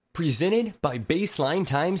Presented by Baseline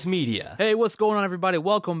Times Media. Hey, what's going on, everybody?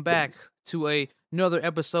 Welcome back to another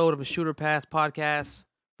episode of a Shooter Pass podcast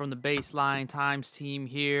from the Baseline Times team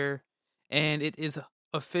here. And it is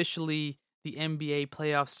officially the NBA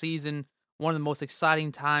playoff season, one of the most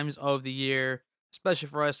exciting times of the year, especially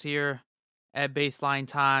for us here at Baseline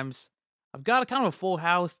Times. I've got a kind of a full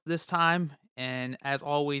house this time, and as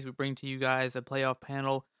always, we bring to you guys a playoff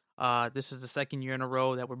panel. This is the second year in a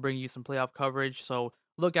row that we're bringing you some playoff coverage, so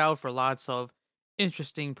look out for lots of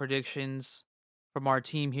interesting predictions from our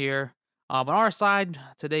team here. On our side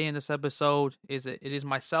today in this episode it is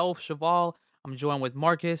myself, Cheval. I'm joined with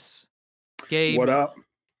Marcus, Gabe. What up?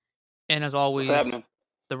 And as always, the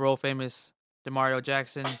world famous Demario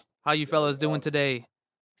Jackson. How you fellas doing today?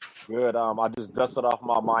 Good. I just dusted off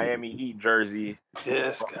my Miami Heat jersey.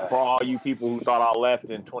 For all you people who thought I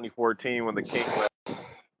left in 2014 when the King left.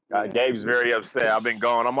 Gabe's very upset. I've been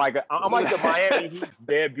gone. I'm like the Miami Heat's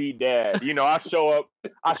deadbeat dad. You know, I show up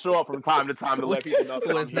from time to time to let people know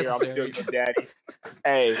that I'm here. I'm still your daddy.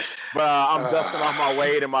 Hey, but I'm dusting off my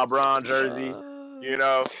Wade and my Bron jersey. You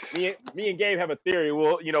know, me and Gabe have a theory.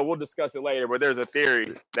 We'll discuss it later. But there's a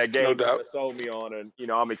theory that Gabe sold me on, and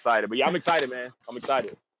I'm excited. But yeah, I'm excited, man. I'm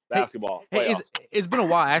excited. Basketball. Hey, it's been a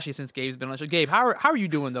while actually since Gabe's been on the show. Gabe, how are you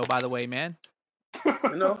doing though? By the way, man.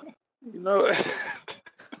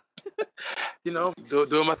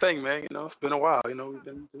 Doing my thing, man. It's been a while. We've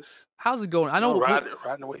been just. How's it going? I know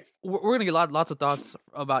riding away. We're gonna get lots of thoughts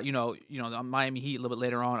about the Miami Heat a little bit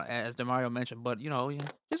later on, as Demario mentioned. But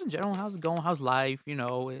just in general, how's it going? How's life?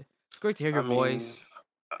 It's great to hear your voice.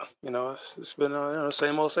 It's been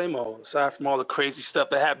same old. Aside from all the crazy stuff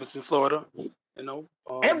that happens in Florida,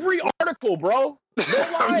 every article, bro.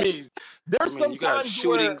 There's some you got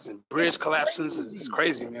shootings and bridge collapses. It's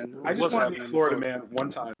crazy, man. I just want to be Florida, man, one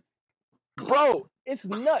time. Bro, it's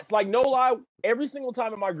nuts. Like, no lie, every single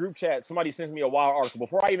time in my group chat, somebody sends me a wild article.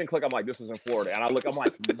 Before I even click, I'm like, this is in Florida. And I look, I'm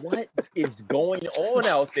like, what is going on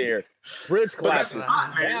out there? Bridge collapses,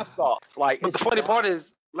 gas off. But the funny part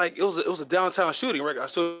is, it was a downtown shooting, right? I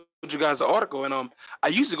showed you guys the article, and I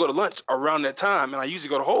used to go to lunch around that time, and I used to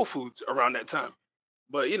go to Whole Foods around that time.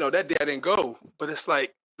 But, that day I didn't go. But it's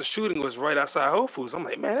like the shooting was right outside Whole Foods. I'm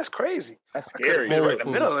like, man, that's crazy. That's scary. Right in the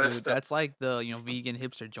middle of that stuff. That's like the, vegan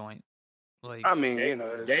hipster joint. Gabe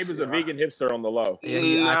is a vegan hipster on the low.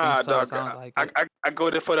 Yeah, dog. I go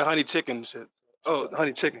there for the honey chicken shit. Oh,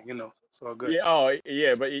 honey chicken, it's all good.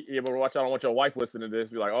 Yeah, but watch out! I don't want your wife listening to this.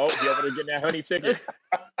 Be like, oh, you over there getting that honey chicken?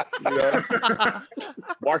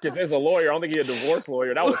 Marcus is a lawyer. I don't think he's a divorce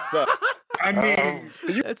lawyer. That would suck.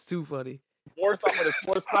 That's too funny. Divorce off of the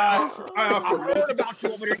sports side. I heard about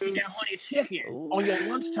you over there eating that honey chicken on your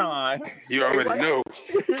lunchtime. You already know.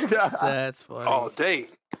 That's funny. All day.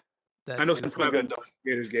 I know some clever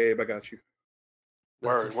investigators, Gabe. I got you.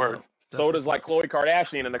 Word. So does like Khloe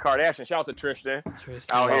Kardashian and the Kardashians. Shout out to Tristan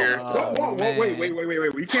out here. Wait.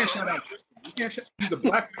 You can't shout out Tristan. You can't shout. He's a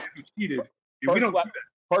black man who cheated.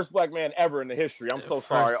 First black man ever in the history. I'm so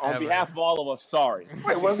sorry. On behalf of all of us, sorry.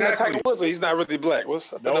 Wait, wasn't that Tiger Woods? Or he's not really black.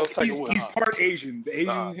 He's part Asian. The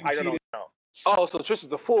Asian who cheated. Oh, so Tristan's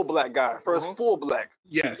the full black guy. First full black.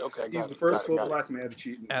 Yes. Okay, he's the first full black man to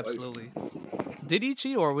cheat. Absolutely. Did he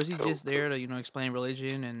cheat, or was he just there to explain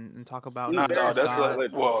religion and talk about? No, that's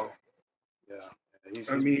well. Yeah.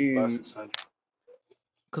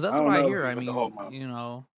 Because that's what I hear.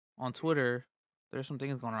 On Twitter, there's some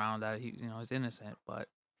things going around that he, is innocent, but.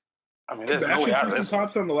 There's no way Tristan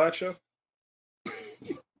Thompson on the last show.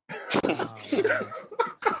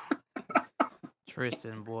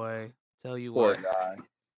 Tristan, boy, tell you what.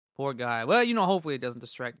 Poor guy. Well, hopefully it doesn't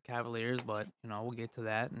distract the Cavaliers, but we'll get to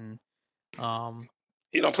that. And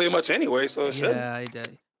he don't play much anyway, so it should. Yeah, he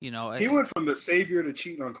did. He went from the savior to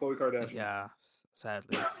cheating on Khloe Kardashian. Yeah,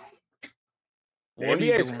 sadly. The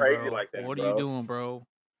NBA is crazy like that. What are you doing, bro?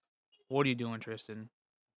 What are you doing, Tristan?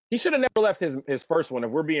 He should have never left his first one.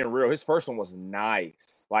 If we're being real, his first one was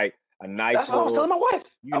nice, like a nice. That's what I was telling my wife.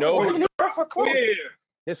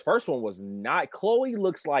 His first one was not. Khloe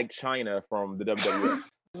looks like China from the WWF.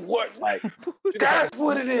 What? That's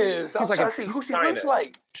what it is. I'm trying to see who she looks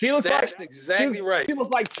like. That's exactly right. She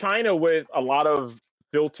looks like China with a lot of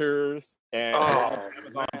filters and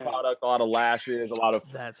Amazon product, a lot of lashes, a lot of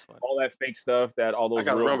all that fake stuff that all those. I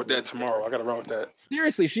gotta run with that tomorrow.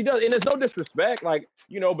 Seriously, she does, and it's no disrespect,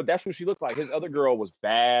 but that's what she looks like. His other girl was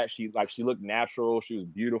bad. She looked natural. She was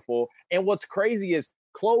beautiful. And what's crazy is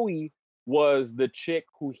Khloe was the chick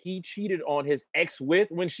who he cheated on his ex with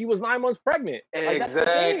when she was 9 months pregnant.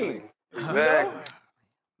 Exactly. The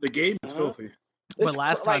game is filthy. But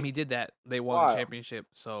last time he did that, they won the championship.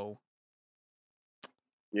 So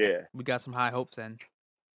yeah, we got some high hopes then.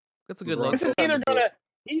 That's a good look. This is either gonna.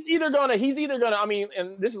 He's either gonna. I mean,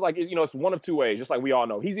 and this is like it's one of two ways. Just like we all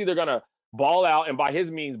know, he's either gonna ball out, and by his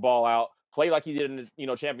means, ball out, play like he did in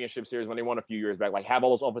the championship series when they won a few years back, like have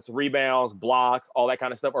all those offensive rebounds, blocks, all that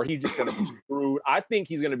kind of stuff, or he's just gonna be screwed. I think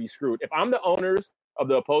he's gonna be screwed. If I'm the owners of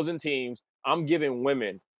the opposing teams, I'm giving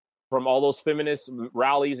women from all those feminist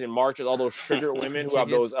rallies and marches, all those trigger women who have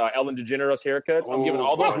those Ellen DeGeneres haircuts. I'm giving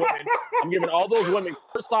all those women. I'm giving all those women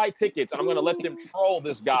courtside tickets, and I'm gonna let them troll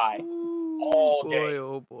this guy all day.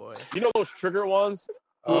 Oh boy! You know those trigger ones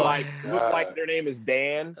who look like their name is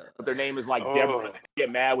Dan, but their name is like Deborah. Get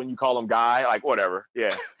mad when you call them Guy, like whatever.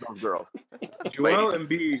 Yeah, those girls. Joel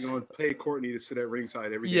Embiid gonna pay Courtney to sit at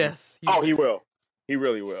ringside every game. Yes. He will. He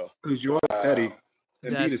really will. Because Joel is petty.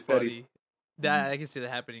 Embiid is funny. petty. That I can see that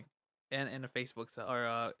happening, and a Facebook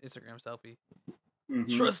or Instagram selfie.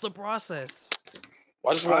 Mm-hmm. Trust the process.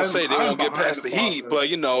 Well, I just want to say they won't get past the Heat, but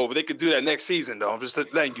they could do that next season, though. I'm just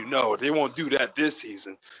letting you know they won't do that this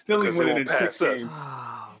season. Philly winning in 6 games.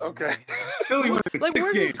 Oh, okay. Philly winning in 6 games.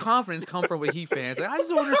 Where does this confidence come from with Heat fans? Like, I just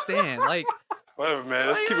don't understand. Like, whatever, man.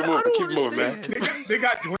 Let's keep it moving. Keep it moving, man. They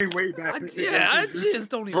got Dwayne Wade back. I just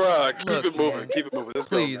don't even. Bruh, keep it moving. Keep it moving. Let's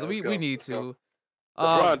Please, go. we need to.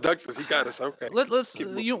 LeBron ducked us. He got us. Okay. Let's.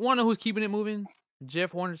 You want to know who's keeping it moving?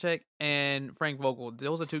 Jeff Hornacek and Frank Vogel.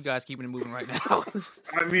 Those are two guys keeping it moving right now.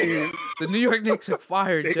 I mean, the New York Knicks have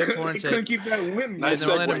fired Jeff Hornacek. They couldn't keep that win. And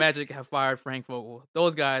the Orlando Magic have fired Frank Vogel.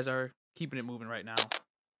 Those guys are keeping it moving right now.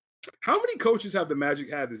 How many coaches have the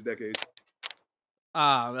Magic had this decade?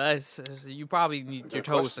 You probably need your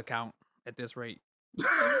toes to count at this rate.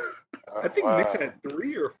 I think Knicks had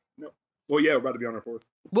 3 or no. Well, yeah, we're about to be on our 4th.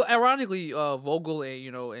 Well, ironically, Vogel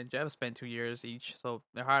and Jeff spent 2 years each, so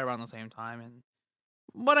they're hired around the same time.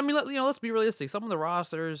 But I mean, let's be realistic. Some of the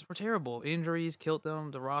rosters were terrible. Injuries killed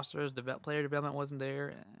them. The rosters, player development wasn't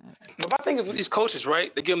there. But my thing is with these coaches,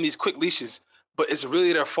 right? They give them these quick leashes, but it's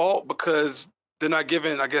really their fault because they're not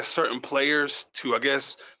giving, I guess, certain players to,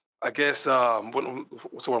 what's the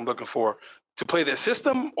word I'm looking for, to play their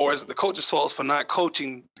system, or is it the coach's fault for not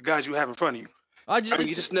coaching the guys you have in front of you?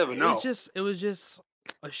 You just never know. It was just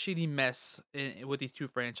a shitty mess with these two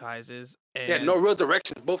franchises. And, no real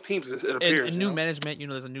direction. Both teams, it appears. And new management,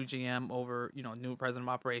 there's a new GM over, new president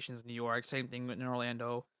of operations in New York. Same thing in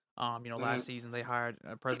Orlando. Last season they hired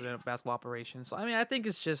a president of basketball operations. So, I mean, I think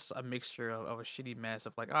it's just a mixture of a shitty mess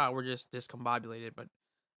of like, we're just discombobulated, but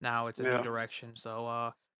now it's a new direction.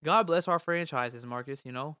 So, God bless our franchises, Marcus,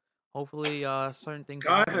 Hopefully, certain things.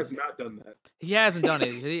 God has not done that. He hasn't done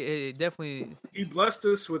it. He definitely. He blessed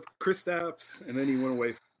us with Kristaps, and then he went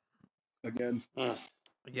away again.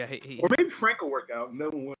 Yeah, or maybe Frank will work out, and then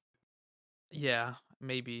we'll win. Yeah,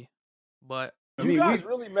 maybe, but you guys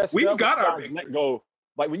really messed up. We've got our let go.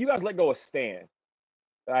 Like when you guys let go of Stan,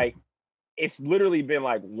 like it's literally been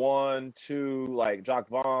like 1, 2, like Jacques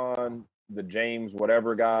Vaughn, the James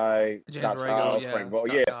whatever guy, Scott Skiles, Frank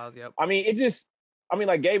Vogel. Yeah, Skiles, yep. I mean,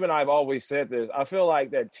 like Gabe and I have always said this. I feel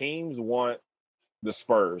like that teams want the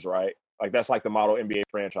Spurs, right? Like that's like the model NBA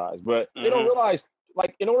franchise, but they don't realize,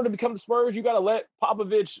 like, in order to become the Spurs, you got to let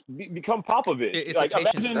Popovich become Popovich. It's like,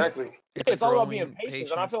 exactly. It's all about being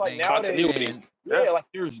patient, and I feel like nowadays,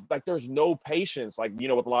 there's no patience, like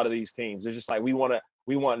with a lot of these teams. It's just like we want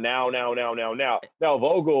now. Now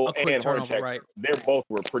Vogel and Hornacek, right. They both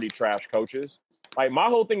were pretty trash coaches. Like my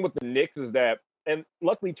whole thing with the Knicks is that. And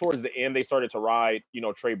luckily, towards the end, they started to ride,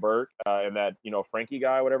 Trey Burke and that, Frankie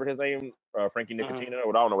guy, whatever his name, Frankie Nicotino.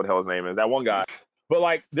 I don't know what the hell his name is. That one guy. But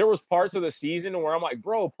like, there was parts of the season where I'm like,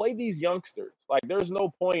 bro, play these youngsters. Like, there's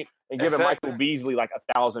no point in giving Michael Beasley like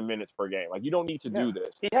 1,000 minutes per game. Like, you don't need to do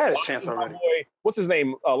this. He had a chance already. What's his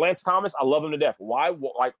name? Lance Thomas. I love him to death. Why?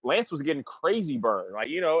 Like, Lance was getting crazy burned. Like,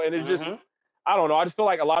 and it's just, I don't know. I just feel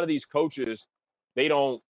like a lot of these coaches, they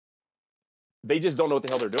just don't know what the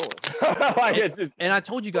hell they're doing. And I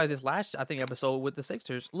told you guys this last, I think, episode with the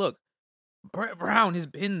Sixers. Look, Brett Brown has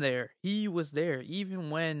been there. He was there even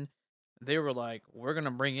when they were like, we're going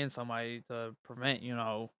to bring in somebody to prevent,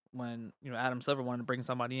 when, Adam Silver wanted to bring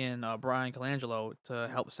somebody in, Brian Colangelo, to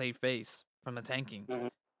help save face from the tanking.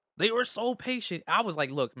 They were so patient. I was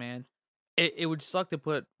like, look, man, it would suck to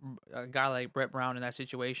put a guy like Brett Brown in that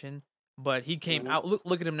situation, but he came out.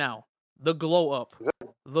 Look at him now. The glow up.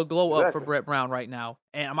 The glow up for Brett Brown right now.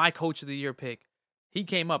 And my coach of the year pick. He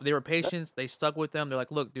came up. They were patient. They stuck with them. They're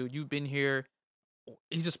like, look, dude, you've been here.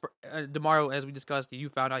 He's a DeMario, as we discussed, you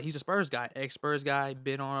found out he's a Spurs guy, ex-Spurs guy,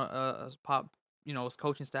 been on a pop, his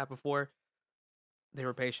coaching staff before. They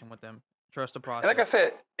were patient with them. Trust the process. And like I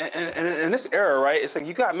said, and in this era, right, it's like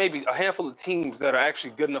you got maybe a handful of teams that are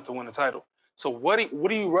actually good enough to win the title. So what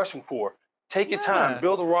are you rushing for? Take your time,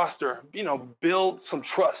 build a roster, build some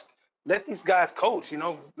trust. let these guys coach.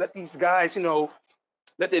 Let these guys,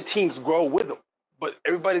 let their teams grow with them. But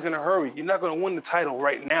everybody's in a hurry. You're not going to win the title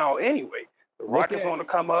right now anyway. The Rockets want to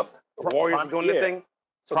come up. The Warriors doing their thing.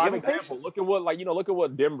 So prime example. Look at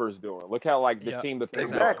what Denver's doing. Look how the team that they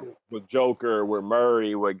with Joker, with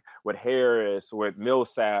Murray, with Harris, with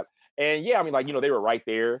Millsap. And yeah, I mean, they were right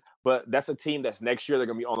there, but that's a team that's next year they're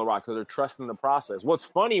going to be on the rock because they're trusting the process. What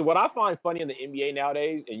I find funny in the NBA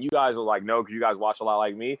nowadays, and you guys are no, because you guys watch a lot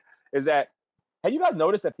like me, is that have you guys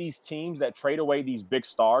noticed that these teams that trade away these big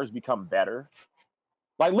stars become better?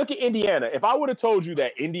 Like, look at Indiana. If I would have told you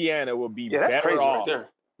that Indiana would be better off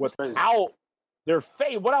without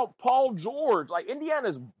without Paul George,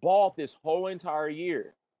 Indiana's balled this whole entire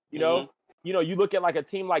year. You look at a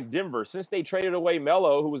team like Denver. Since they traded away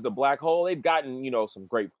Melo, who was the black hole, they've gotten some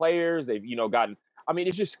great players. They've gotten. I mean,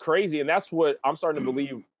 it's just crazy, and that's what I'm starting to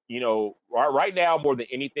believe. Right now more than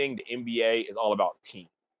anything, the NBA is all about team.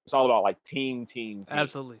 It's all about team.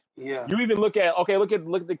 Absolutely. Yeah. You even look at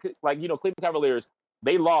the Cleveland Cavaliers.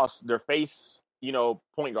 They lost their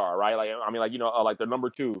point guard, right? Their number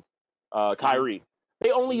 2, Kyrie. They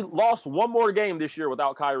only lost one more game this year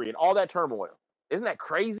without Kyrie and all that turmoil. Isn't that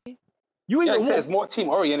crazy? It's more team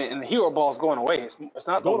oriented, and the hero ball is going away. It's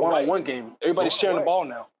not the one-on-one game. Everybody's sharing the ball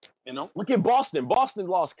now. Look at Boston. Boston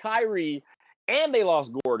lost Kyrie and they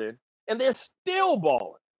lost Gordon, and they're still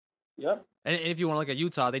balling. Yep. And if you want to look at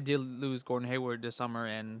Utah, they did lose Gordon Hayward this summer,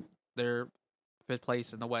 and they're 5th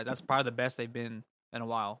place in the West. That's probably the best they've been in a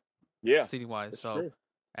while. Yeah, seating wise. So true.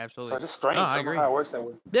 Absolutely. So it's just strange. I agree. How it works that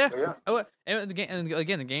way. Yeah. Oh, and again,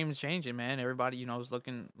 the game is changing, man. Everybody, is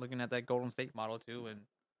looking at that Golden State model too, and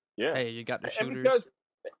hey, you got the shooters. Because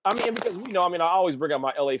I always bring up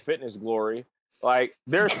my LA Fitness glory.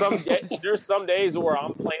 There's some days where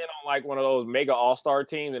I'm playing on one of those mega all-star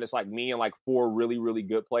teams, and it's me and 4 really, really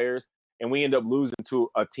good players, and we end up losing to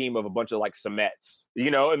a team of a bunch of Cemets,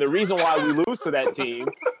 and the reason why we lose to that team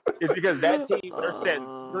is because that team, they're setting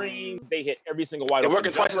screens, they hit every single wide. They're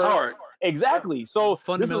working twice as hard. Exactly. So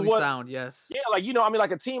fundamentally sound, yes. Yeah,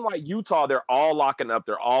 a team like Utah, they're all locking up,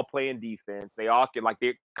 they're all playing defense, they all can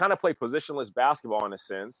they kind of play positionless basketball in a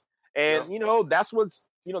sense, and that's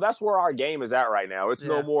that's where our game is at right now. It's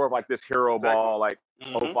no more of this hero ball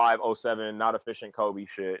 05, 07, not efficient Kobe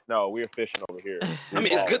shit. No, we're efficient over here.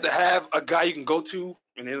 It's good to have a guy you can go to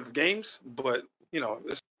in the end of the games, but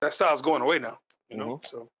that style's going away now.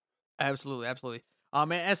 So absolutely.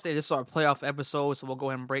 Man, this is our playoff episode, so we'll go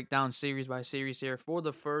ahead and break down series by series here for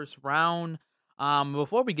the first round.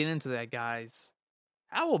 Before we get into that, guys,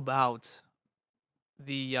 how about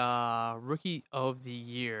the Rookie of the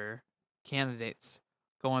Year candidates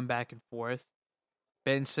going back and forth?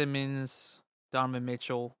 Ben Simmons, Donovan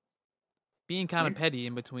Mitchell, being kind of petty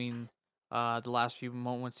in between the last few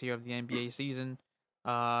moments here of the NBA season.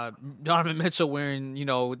 Donovan Mitchell wearing,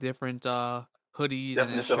 different hoodies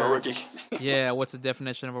definition and shirts. Of a rookie. Yeah, what's the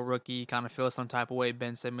definition of a rookie? Kind of feels some type of way.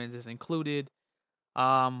 Ben Simmons is included.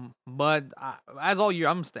 But as all year,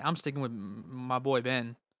 I'm sticking with my boy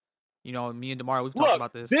Ben. Me and DeMar, we've talked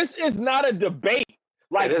about this. This is not a debate.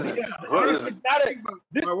 This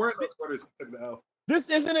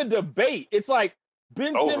isn't a debate. It's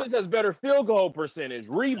Ben Simmons has better field goal percentage,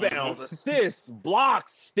 rebounds, assists,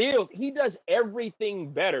 blocks, steals. He does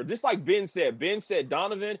everything better. Just like Ben said. Ben said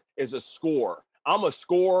Donovan is a scorer. I'm a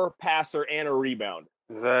scorer, passer, and a rebounder.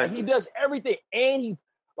 Exactly. He does everything. And he,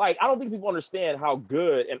 I don't think people understand how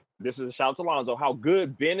good, and this is a shout out to Lonzo, how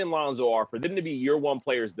good Ben and Lonzo are for them to be year one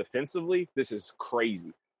players defensively. This is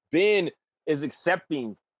crazy. Ben is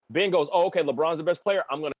accepting. Ben goes, oh, okay, LeBron's the best player.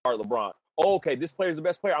 I'm going to guard LeBron. Oh, okay, this player's the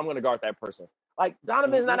best player. I'm going to guard that person.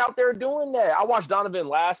 Donovan's not out there doing that. I watched Donovan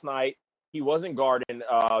last night. He wasn't guarding,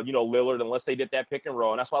 Lillard unless they did that pick and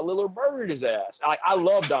roll. And that's why Lillard murdered his ass. I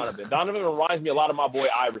love Donovan. Donovan reminds me a lot of my boy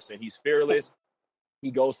Iverson. He's fearless. He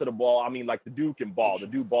goes to the ball. The dude can ball. The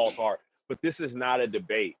dude balls hard. But this is not a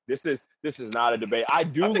debate. This is not a debate. I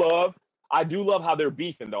do love how they're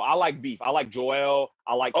beefing, though. I like beef. I like Joel.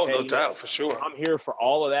 I like no doubt, for sure. I'm here for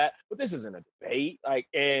all of that. But this isn't a debate. I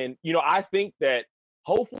think that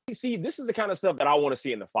hopefully, this is the kind of stuff that I want to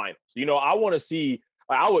see in the finals. I want to see,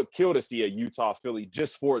 I would kill to see a Utah Philly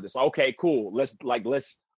just for this. Okay, cool. Let's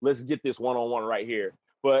get this one-on-one right here.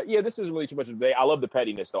 But yeah, this isn't really too much of a debate. I love the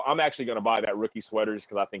pettiness, though. I'm actually going to buy that rookie sweater just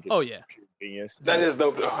because I think it's pure genius. That is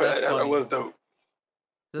dope. That was dope.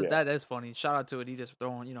 That is funny. Shout out to Adidas for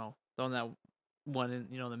throwing that one in,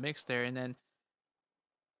 the mix there. And then,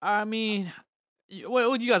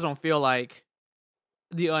 what you guys don't feel like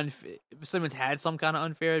Simmons had some kind of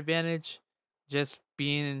unfair advantage just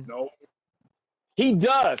being... No. He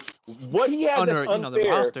does. What he has as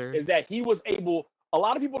unfair is that he was able a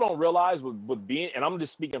lot of people don't realize with being, and I'm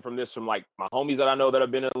just speaking from like my homies that I know that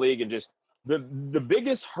have been in the league, and just the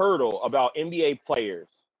biggest hurdle about NBA players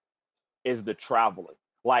is the traveling.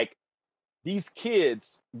 Like, these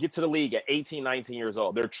kids get to the league at 18, 19 years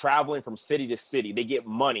old. They're traveling from city to city. They get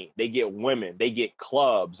money. They get women. They get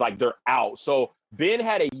clubs. Like, they're out. So Ben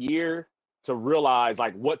had a year to realize,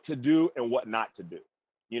 like, what to do and what not to do,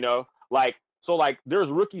 you know? Like, so, like, there's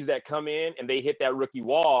rookies that come in and they hit that rookie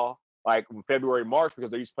wall, like, in February, March, because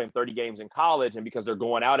they're used to playing 30 games in college, and because they're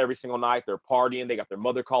going out every single night, they're partying. They got their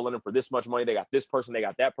mother calling them for this much money. They got this person. They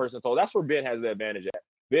got that person. So that's where Ben has the advantage at.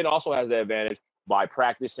 Ben also has the advantage by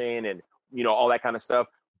practicing and, you know, all that kind of stuff.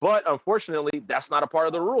 But unfortunately, that's not a part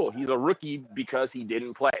of the rule. He's a rookie because he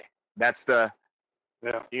didn't play. That's the,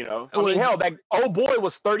 you know. I mean, hell, that old boy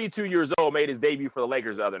was 32 years old, made his debut for the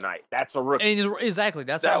Lakers the other night. That's a rookie. And exactly.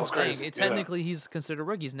 That's what I'm saying. Crazy. Technically, he's considered a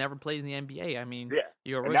rookie. He's never played in the NBA. I mean,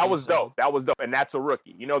 you're a rookie. And that was dope. That was dope. And that's a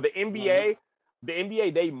rookie. You know, the NBA,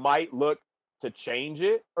 they might look to change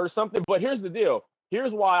it or something. But here's the deal.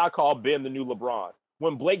 Here's why I call Ben the new LeBron.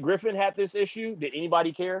 When Blake Griffin had this issue, did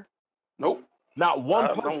anybody care? Nope. Not one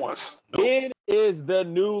person. Nope. Ben is the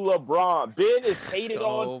new LeBron. Ben is hated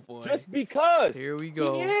on just because. Here we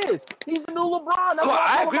go. He is. He's the new LeBron. That's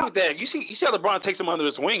I agree with that. You see how LeBron takes him under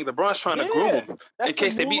his wing. LeBron's trying to groom him in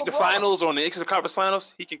case they beat the finals or in the Eastern Conference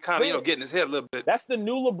Finals. He can kind of get in his head a little bit. That's the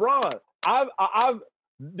new LeBron.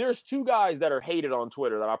 There's two guys that are hated on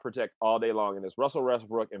Twitter that I protect all day long, and it's Russell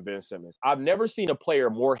Westbrook and Ben Simmons. I've never seen a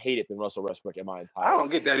player more hated than Russell Westbrook in my entire life. I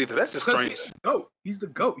don't get that either. That's just strange. He's the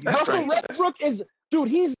GOAT. Russell Westbrook is, dude,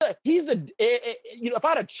 he's a, you know, if I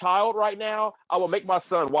had a child right now, I would make my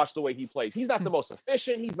son watch the way he plays. He's not the most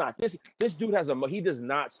efficient. He's not this. This dude he does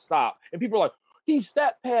not stop. And people are like, he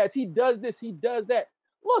stat pads. He does this. He does that.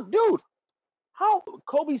 Look, dude, how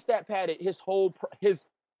Kobe stat padded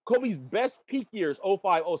Kobe's best peak years,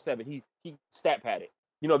 05, 07, he stat padded.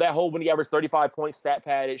 You know, that whole when he averaged 35 points, stat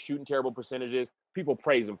padded, shooting terrible percentages. People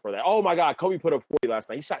praise him for that. Oh, my God, Kobe put up 40 last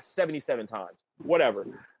night. He shot 77 times. Whatever.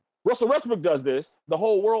 Russell Westbrook does this. The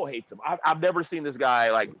whole world hates him. I've never seen this guy,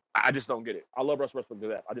 like, I just don't get it. I love Russell Westbrook to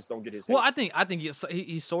that. I just don't get his hate. Well, I think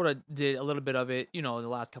he sort of did a little bit of it, you know, in the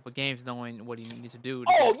last couple of games, knowing what he needs to do.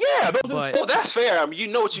 Well, that's fair. I mean, you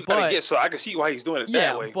know what you got to get, so I can see why he's doing it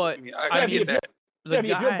that way. But I get that. If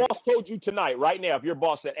your boss told you tonight, right now, if your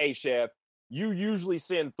boss said, hey, Chef, you usually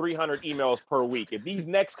send 300 emails per week. If these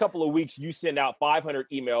next couple of weeks you send out 500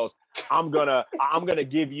 emails, I'm gonna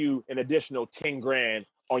give you an additional 10 grand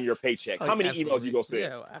on your paycheck. How many emails you gonna send?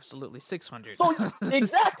 Yeah, absolutely, 600. So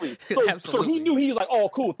exactly. So he knew, he was like, oh,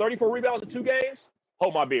 cool, 34 rebounds in 2 games.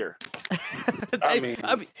 Hold my beer. I mean,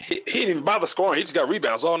 he didn't even bother scoring. He just got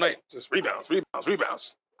rebounds all night. Just rebounds.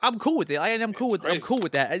 I'm cool with it. I'm cool with that.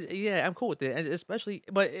 I'm cool with it. And especially,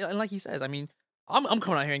 and like he says, I mean, I'm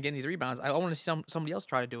coming out here and getting these rebounds. I want to see somebody else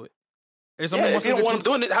try to do it. If you don't want him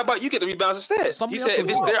doing it, how about you get the rebounds instead? He said, if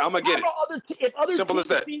it's there, I'm gonna get it. Simple as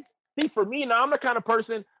that. See, for me, now I'm the kind of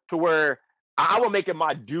person to where I will make it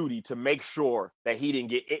my duty to make sure that he didn't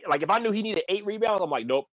get it. Like, if I knew he needed 8 rebounds, I'm like,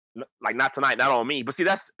 nope, like, not tonight, not on me. But see,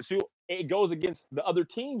 it goes against the other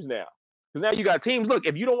teams now. Because now you got teams, look,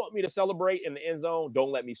 if you don't want me to celebrate in the end zone,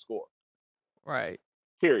 don't let me score. Right.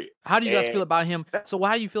 Period. How do you guys feel about him? So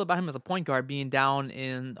how do you feel about him as a point guard being down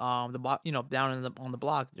in on the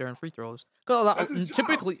block during free throws? Because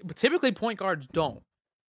typically point guards don't.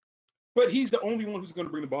 But he's the only one who's going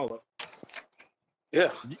to bring the ball up.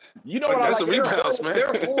 Yeah. You know what I like? That's the rebounds, man.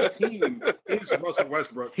 Their whole team is Russell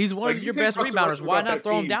Westbrook. He's one of your best rebounders. Why not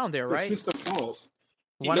throw him down there, right? The system falls.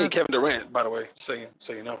 He made Kevin Durant, by the way, so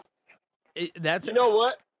you know. You know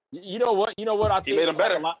what I think he made him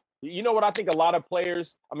better. You know what I think a lot of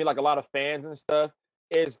players, I mean, like a lot of fans and stuff,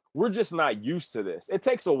 is we're just not used to this. It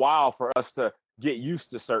takes a while for us to get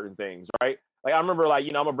used to certain things, right? Like, I remember, like,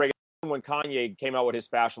 you know, I'm gonna break it when Kanye came out with his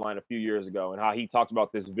fashion line a few years ago and how he talked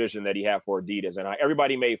about this vision that he had for Adidas, and how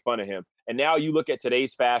everybody made fun of him. And now you look at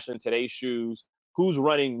today's fashion, today's shoes. Who's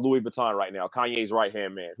running Louis Vuitton right now? Kanye's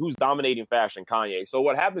right-hand man. Who's dominating fashion? Kanye. So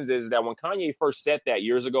what happens is that when Kanye first said that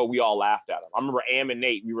years ago, we all laughed at him. I remember Am and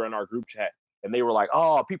Nate, we were in our group chat, and they were like,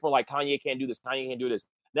 oh, people are like, Kanye can't do this. Kanye can't do this.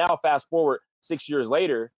 Now, fast forward 6 years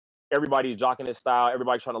later, everybody's jocking his style.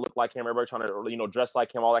 Everybody's trying to look like him. Everybody's trying to, you know, dress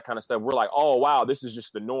like him, all that kind of stuff. We're like, oh, wow, this is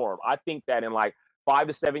just the norm. I think that in like 5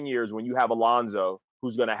 to 7 years, when you have Alonzo,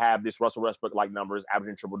 who's going to have this Russell Westbrook-like numbers,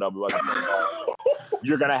 averaging triple-double,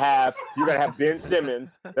 you're gonna have Ben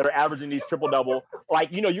Simmons that are averaging these triple-double.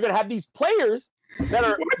 Like, you know, you're gonna have these players that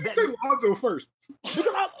are. Why did you say Lonzo first?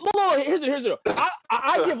 Because here's it.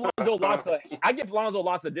 I give Lonzo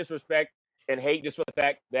lots of disrespect and hate just for the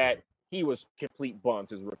fact that he was complete buns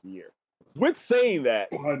his rookie year. with saying that,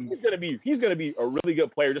 Buns. he's gonna be a really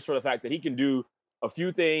good player just for the fact that he can do a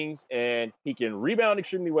few things and he can rebound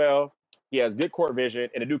extremely well. He has good court vision,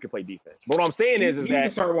 and the dude can play defense. But what I'm saying is he that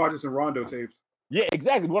can start watching some Rondo tapes. yeah,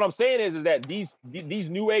 exactly. What I'm saying is that these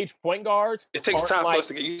new age point guards. It takes time for us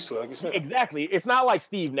to get used to it. Like you said. Exactly. It's not like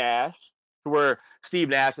Steve Nash, where Steve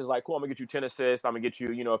Nash is like, cool, I'm gonna get you 10 assists, I'm gonna get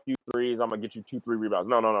you, a few threes, I'm gonna get you 2-3 rebounds.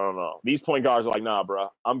 No. These point guards are like, nah, bro,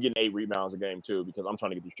 I'm getting 8 rebounds a game too because I'm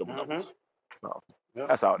trying to get these triple doubles. No,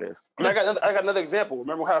 that's how it is. I mean, I got another example.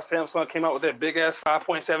 Remember how Samsung came out with that big ass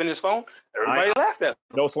 5.7-inch phone? Everybody laughed at it.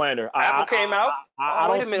 No slander. Apple came out. I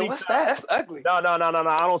wait don't a minute, what's that? That's ugly. No.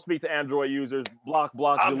 I don't speak to Android users. Block,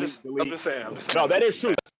 I'm delete, just delete. saying. No, that is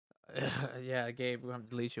true. Yeah, Gabe, we're gonna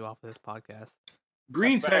delete you off of this podcast.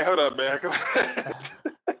 Green Man, text. hold up, man.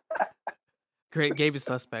 Great, Gabe is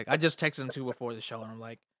suspect. I just texted him too before the show, and I'm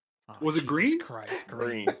like, oh, Was it Jesus green? Christ,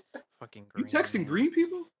 Green. Fucking You green. texting man. green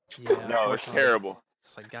people? Yeah, No, it's unfortunately. terrible.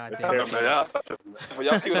 It's like, God It's damn. terrible. But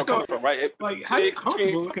y'all see where I'm coming from, right? Like, how you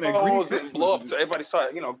comfortable looking at green phones text didn't blow up, messages? so everybody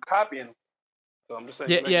started, copying. So I'm just saying.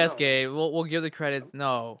 Yeah, man, yes, no. Gabe. We'll give the credit.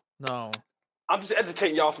 No. I'm just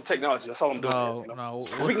educating y'all from technology. That's all I'm doing. No, here, no.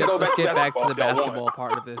 We can go Let's get back to the if y'all want. basketball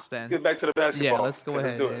part of this then. Let's get back to the basketball. Yeah, let's go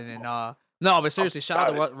ahead do it. and no, but seriously, shout out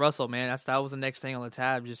to excited. Russell, man. That was the next thing on the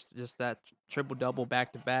tab. Just that triple double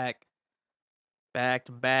back to back.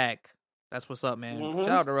 That's what's up, man. Mhm. Shout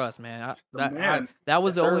out to Russ, man. Man. That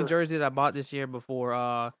was Yes, the only sir. jersey that I bought this year before.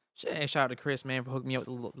 And shout out to Chris, man, for hooking me up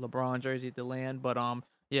with the LeBron jersey at the land. But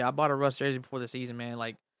yeah, I bought a Russ jersey before the season, man.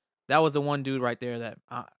 Like that was the one dude right there that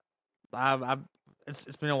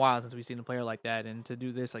it's been a while since we've seen a player like that, and to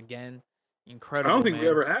do this again, I incredible. don't think man. we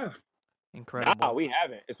ever have. Incredible. Nah, we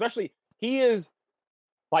haven't. Especially he is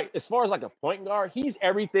like as far as like a point guard, he's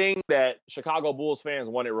everything that Chicago Bulls fans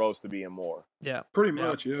wanted Rose to be and more. Yeah. Pretty Yeah.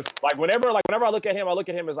 much, yeah. Like whenever I look at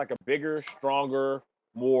him as like a bigger, stronger,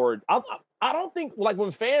 more. I don't think like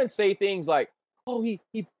when fans say things like, "Oh, he."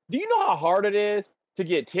 Do you know how hard it is to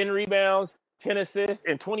get 10 rebounds, 10 assists,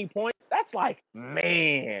 and 20 points? That's like,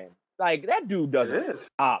 man, like that dude doesn't It is.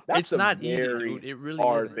 stop. That's It's not easy, very dude. It really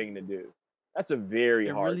hard isn't. thing to do. That's a very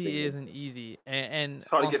It hard thing. really to do. isn't easy. And It's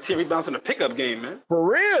hard to get 10 rebounds in a pickup game, man. For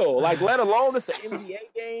real. Like, let alone it's an NBA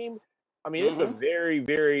game. I mean, it's a Mhm. very,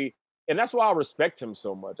 very, and that's why I respect him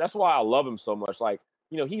so much. That's why I love him so much. Like,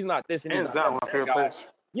 he's not this and he's Hands not down, one that of my favorite guy. players.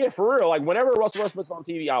 Yeah, for real. Like, whenever Russell Westbrook's on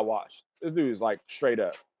TV, I watch. This dude is like straight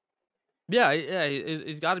up. yeah,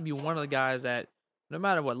 he's got to be one of the guys that no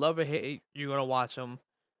matter what, love or hate, you're going to watch him.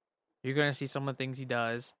 You're going to see some of the things he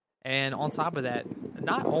does. And on top of that,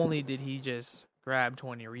 not only did he just grab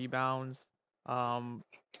 20 rebounds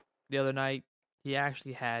the other night, he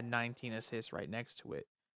actually had 19 assists right next to it.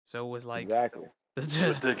 So it was like Exactly.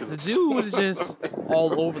 the Ridiculous. dude was just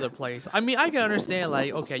all over the place. I mean, I can understand,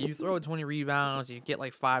 like, okay, you throw 20 rebounds, you get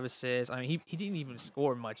like 5 assists. I mean, he didn't even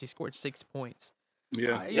score much. He scored 6 points.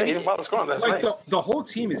 Yeah. Yeah, he didn't bother scoring last Like night. the whole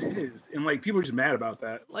team is his, and like people are just mad about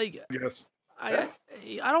that. Like, Yes. I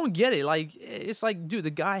don't get it. Like, it's like, dude,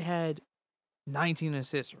 the guy had 19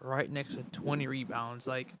 assists right next to 20 rebounds.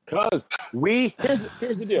 Like, Because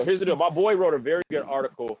here's the deal. Here's the deal. My boy wrote a very good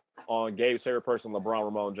article on Gabe's favorite person, LeBron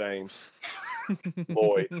Ramon James.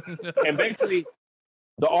 Lloyd. And basically,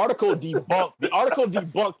 the article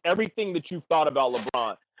debunked everything that you thought about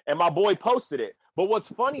LeBron. And my boy posted it. But what's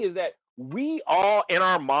funny is that we all, in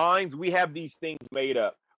our minds, we have these things made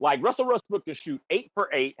up. Like Russell Westbrook can shoot 8 for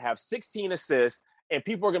 8, have 16 assists, and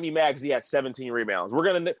people are gonna be mad because he had 17 rebounds. We're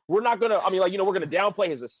not gonna. I mean, like, we're gonna downplay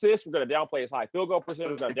his assists. We're gonna downplay his high field goal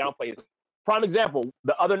percentage. We're gonna downplay his prime example.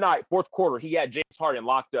 The other night, fourth quarter, he had James Harden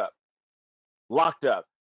locked up,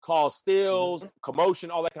 caused steals, commotion,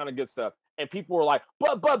 all that kind of good stuff. And people were like,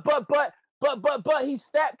 but he's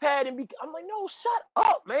stat pad and I'm like, no, shut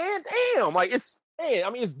up, man. Damn, like it's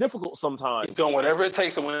difficult sometimes. He's doing whatever it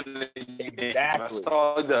takes to win the game. Exactly. That's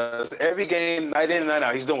all he does. Every game, night in and night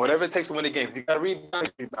out, he's doing whatever it takes to win the game. If you got to rebound,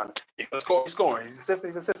 he's rebounding. He's going to score, he's scoring. He's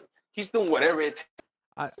assisting. He's doing whatever it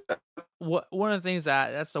takes. one of the things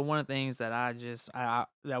that's the one of the things that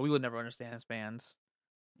that we would never understand as fans,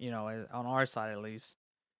 on our side at least,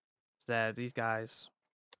 is that these guys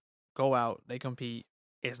go out, they compete.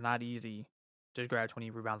 It's not easy to grab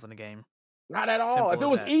 20 rebounds in a game. Not at all. Simple If it as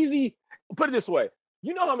was that. easy, put it this way.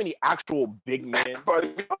 You know how many actual big men,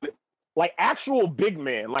 like actual big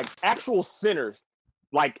men, like actual centers,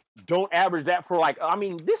 like don't average that for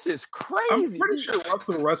this is I'm crazy. pretty sure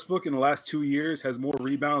Russell Westbrook in the last 2 years has more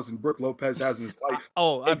rebounds than Brook Lopez has in his life.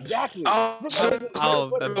 Exactly. bet.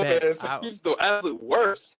 He's the absolute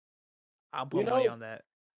worst. I'll put money on that.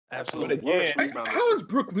 Absolutely. Again, how is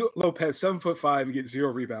Brook Lopez 7'5" and get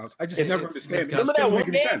 0 rebounds? I just never understand. Remember that one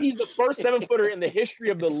game? He's the first 7-footer in the history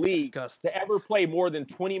of the league disgusting. to ever play more than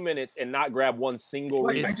 20 minutes and not grab one single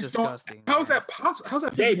rebound. It's disgusting. How is that possible? How's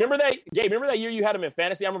that? Gabe, remember that year you had him in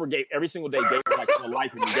fantasy? I remember Gabe every single day. Gabe was like the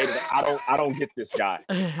life of me. Gabe was like, I don't get this guy.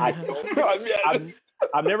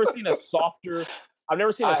 I've never seen a softer. I've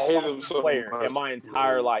never seen a softer player in my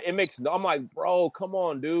entire life. I'm like, bro, come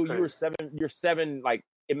on, dude. You're seven. Like,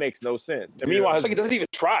 it makes no sense. And meanwhile, it's like he doesn't even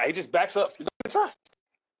try. He just backs up. He doesn't try.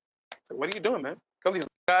 So what are you doing, man? Come these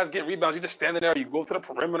guys getting rebounds. You just standing there. You go to the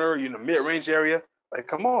perimeter. You're in the mid-range area. Like,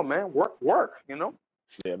 come on, man. Work. You know.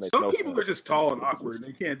 Yeah, it makes some no people sense. are just tall and awkward.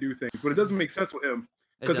 They can't do things, but it doesn't make sense with him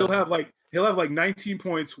because he'll have like 19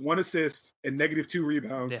 points, 1 assist, and -2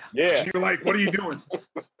 rebounds. Yeah. And you're like, what are you doing?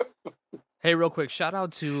 Hey, real quick, shout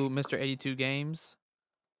out to Mr. 82 Games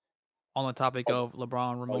on the topic of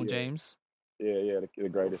LeBron Ramon James. Yeah, the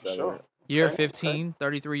greatest ever. Year 15,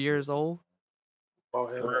 33 years old. Oh,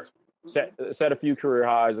 hell. Set a few career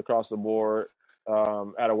highs across the board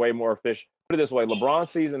at a way more efficient. Put it this way,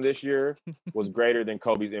 LeBron's season this year was greater than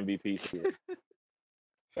Kobe's MVP season.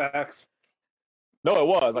 Facts. No, it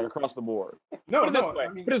was like across the board. No, Put it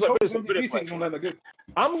this way.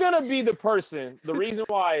 I'm gonna be the person. The reason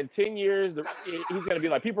why in 10 years he's gonna be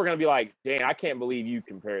like, people are gonna be like, "Dang, I can't believe you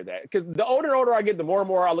compared that." Because the older and older I get, the more and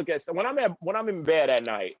more I look at. When I'm in bed at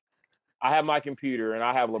night, I have my computer and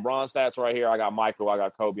I have LeBron stats right here. I got Michael, I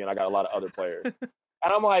got Kobe, and I got a lot of other players.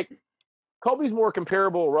 And I'm like, Kobe's more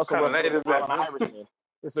comparable. Russell Iverson.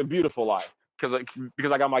 It's a beautiful life because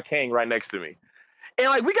I got my king right next to me, and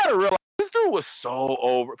like we gotta realize. This dude was so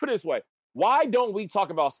over. Put it this way. Why don't we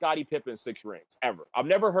talk about Scottie Pippen's 6 rings ever? I've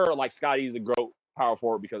never heard like Scottie's a GOAT power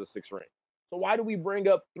forward because of 6 rings. So why do we bring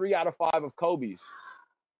up 3 out of 5 of Kobe's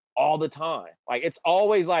all the time? Like it's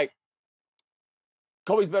always like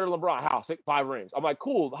Kobe's better than LeBron. How? 5 rings. I'm like,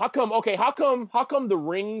 cool. How come the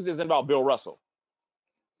rings isn't about Bill Russell?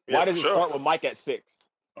 Why does it start with Mike at 6?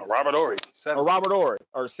 Or Robert Ory.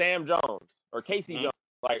 Or Sam Jones or Casey Jones.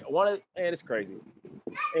 Like it's crazy.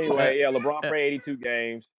 Anyway, yeah, LeBron played 82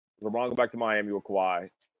 games. LeBron go back to Miami with Kawhi.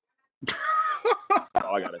 That's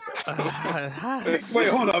all I gotta say. Wait,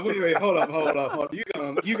 hold up.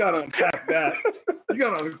 You gotta unpack that.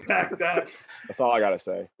 That's all I gotta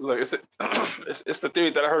say. Look, it's the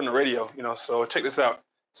theory that I heard on the radio. So check this out.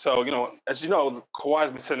 So as you know,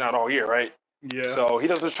 Kawhi's been sitting out all year, right? Yeah. So he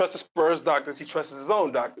doesn't trust the Spurs doctors. He trusts his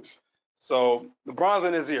own doctors. So LeBron's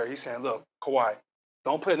in his ear. He's saying, "Look, Kawhi,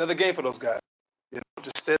 don't play another game for those guys.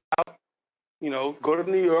 Just sit out. Go to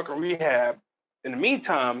New York and rehab. In the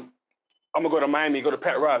meantime, I'm gonna go to Miami, go to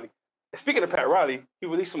Pat Riley." And speaking of Pat Riley, he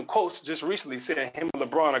released some quotes just recently saying him and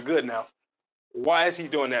LeBron are good now. Why is he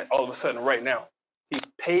doing that all of a sudden right now? He's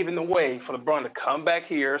paving the way for LeBron to come back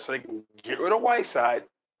here so they can get rid of Whiteside.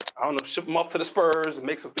 I don't know, ship him off to the Spurs and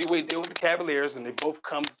make some 3-way deal with the Cavaliers, and they both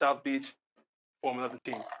come to South Beach, form another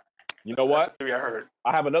team. You know what? That's the theory I heard.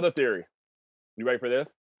 I have another theory. You ready for this?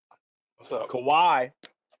 What's up? Kawhi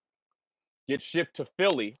gets shipped to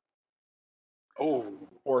Philly. Oh.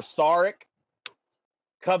 Or Sarek,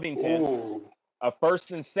 Covington, a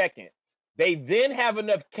 1st and 2nd. They then have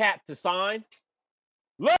enough cap to sign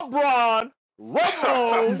LeBron,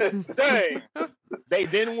 Ramon James. They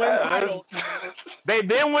then win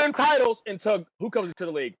titles. Until who comes into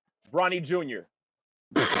the league? Bronny Jr.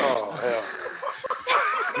 Oh, hell.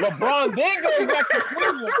 LeBron then goes back to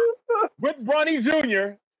Cleveland with Bronny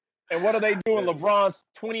Jr. And what are they doing? LeBron's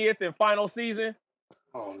 20th and final season?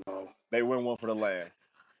 Oh, no. They win one for the land.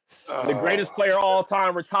 The greatest player of all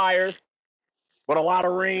time retires, but a lot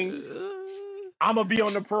of rings. I'm going to be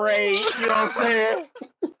on the parade. You know what I'm saying?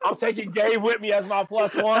 I'm taking Gabe with me as my +1.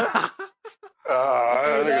 Look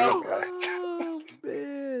at this guy. Oh,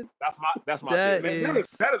 man. That's my That thing. is-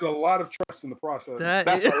 That is a lot of trust in the process.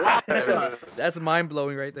 That's a lot of trust. That's mind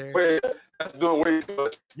blowing right there. Wait, that's doing way too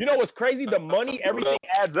much. You know what's crazy? The money, everything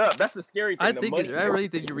adds up. That's the scary thing. I really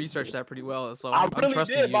think you researched that pretty well. So I I'm really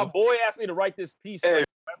trusting did. you. My boy asked me to write this piece for the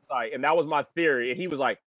website, and that was my theory. And he was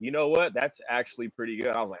like, "You know what? That's actually pretty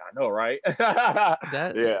good." I was like, "I know, right?"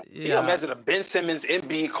 Yeah. Can you imagine a Ben Simmons,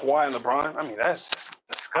 Embiid, Kawhi, and LeBron? I mean, that's just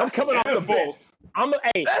disgusting. I'm coming off the bench.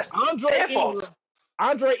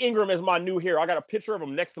 Andre Ingram is my new hero. I got a picture of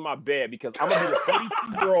him next to my bed because I'm gonna be the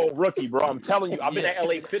 32-year-old rookie, bro. I'm telling you, I've been at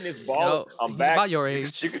LA Fitness balling. I'm he's back. about your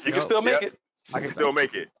age. You can still make it. I can still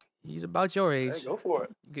make it. He's about your age. Hey, go for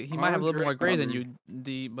it. He might have a little bit more gray than you,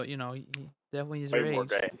 D, but he definitely is your Way more age.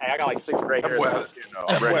 gray. Hey, I got like 6 gray hairs.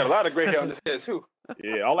 That boy had a lot of gray hair on his head too.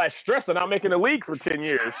 Yeah, all that stress of not making the league for 10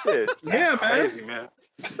 years. Shit. Yeah, man. Crazy, man.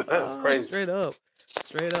 That's crazy. Straight up.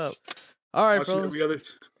 All right, Watching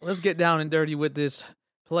fellas. let's get down and dirty with this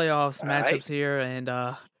playoffs matchups here, and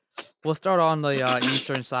we'll start on the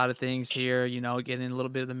Eastern side of things here. Getting a little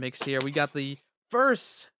bit of the mix here. We got the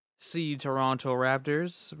first seed Toronto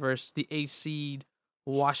Raptors versus the 8th seed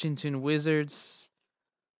Washington Wizards.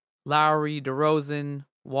 Lowry, DeRozan,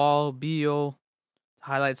 Wall, Beal.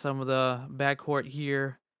 Highlight some of the backcourt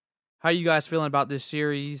here. How are you guys feeling about this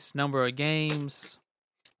series? Number of games.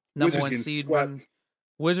 Number one seed win.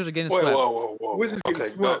 Wizards are getting swept. Whoa. Wizards getting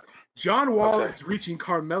swept. John Wall is reaching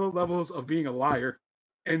Carmelo levels of being a liar,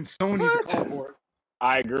 and Sony needs to call for it.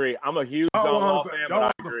 I agree. I'm a huge John Wall fan.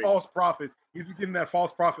 John Wall's a false prophet. He's getting that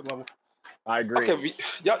false prophet level. I agree. Okay,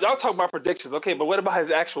 y'all talk about predictions. Okay, but what about his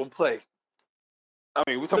actual play? I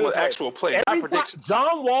mean, we're talking about actual play, not predictions.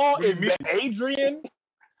 John Wall is the Adrian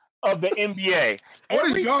of the NBA. What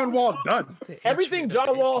has John Wall done? Everything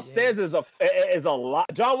John Wall says is a lot.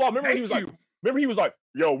 John Wall, remember he was like,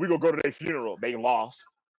 "Yo, we gonna go to their funeral." They lost.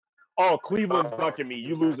 Oh, Cleveland's dunking me.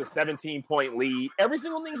 You lose a 17-point lead. Every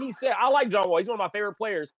single thing he said, I like John Wall. He's one of my favorite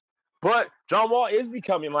players. But John Wall is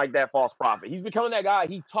becoming like that false prophet. He's becoming that guy.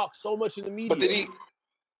 He talks so much in the media.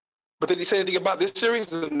 But did he say anything about this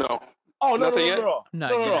series? No. Oh, no.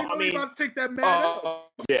 I mean, about to take that man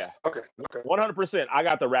yeah. Okay. 100%. I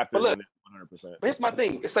got the Raptors in it. 100%. But here's my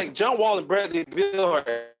thing. It's like John Wall and Bradley Beal are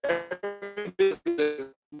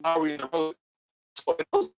Lowry and DeRozan. So if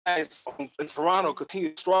those guys in Toronto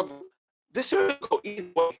continue to struggle, this year will go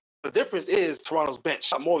either way. The difference is Toronto's bench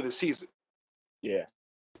shot more this season. Yeah.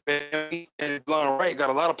 And Blonde Wright got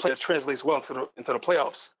a lot of play that translates well into the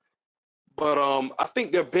playoffs. But I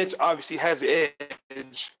think their bench obviously has the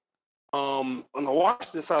edge. On the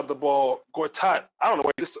Washington side of the ball, Gortat, I don't know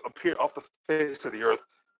where he just appeared off the face of the earth.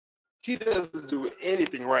 He doesn't do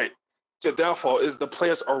anything right. Their downfall is the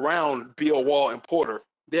players around Beal, Wall, and Porter.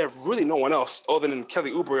 They have really no one else other than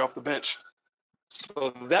Kelly Oubre off the bench.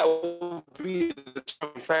 So that will be the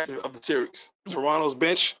determining factor of the series. Toronto's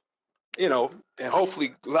bench, and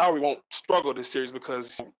hopefully Lowry won't struggle this series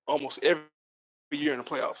because almost every year in the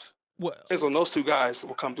playoffs. Well, so those two guys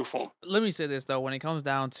will come through for him. Let me say this though: when it comes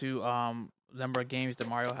down to number of games,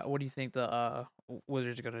 DeMario, what do you think the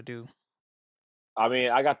Wizards are gonna do? I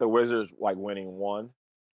mean, I got the Wizards winning one.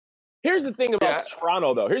 Here's the thing about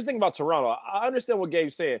Toronto, though. Here's the thing about Toronto. I understand what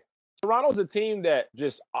Gabe's saying. Toronto's a team that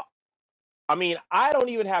just, I don't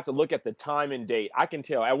even have to look at the time and date. I can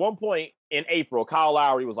tell. At one point in April, Kyle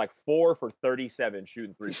Lowry was like 4 for 37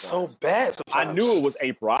 shooting 3 points. So bad sometimes. I knew it was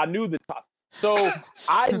April. I knew the top. So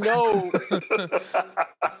I know.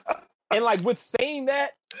 And with saying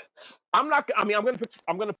that, I'm gonna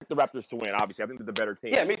pick the Raptors to win. Obviously, I think they're the better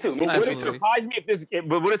team. Yeah, me too. Would it surprise me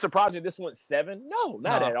would it surprise me if this went 7? No,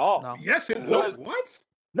 not at all. No. Yes, it would. What?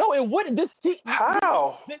 No, it wouldn't. This team.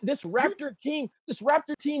 How? This Raptor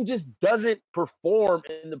team just doesn't perform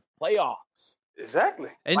in the playoffs. Exactly.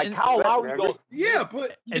 And Kyle Lowry goes. Yeah,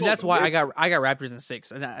 but that's why I got Raptors in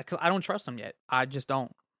 6, and I don't trust them yet. I just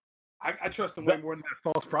don't. I trust them way more than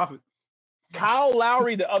that false prophet. Kyle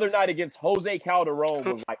Lowry the other night against Jose Calderon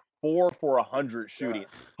was 4 for 100 shooting.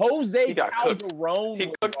 Jose Calderon.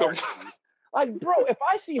 He cooked them. Bro, if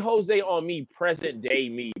I see Jose on me, present day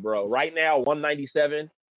me, bro, right now, 197,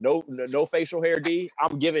 no facial hair D,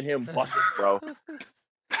 I'm giving him buckets, bro.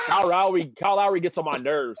 Kyle Lowry gets on my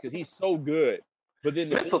nerves because he's so good. But then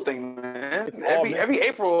the mental thing, man. Every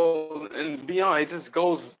April and beyond, it just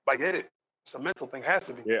goes it. It's a mental thing, has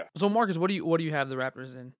to be. Yeah. So Marcus, what do you have the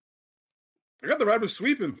Raptors in? I got the Raptors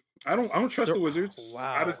sweeping. I don't trust the Wizards.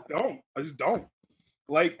 Wow. I just don't.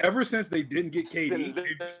 Ever since they didn't get KD,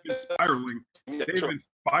 they've just been spiraling. They've been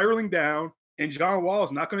spiraling down, and John Wall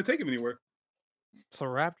is not going to take them anywhere. So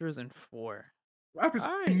Raptors in 4. Raptors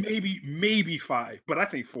maybe 5, but I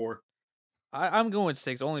think 4. I'm going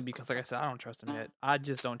 6 only because, like I said, I don't trust them yet. I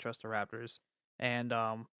just don't trust the Raptors. And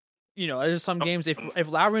there's some games if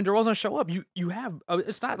Lowry and DeRozan show up, you have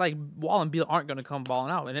it's not like Wall and Beal aren't going to come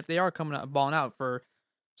balling out, and if they are coming out balling out for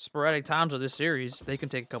sporadic times of this series, they can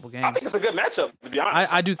take a couple games. I think it's a good matchup, to be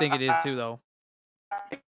honest. I do think it is too, though.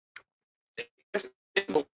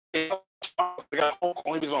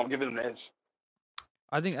 Only reason why I'm giving them the edge.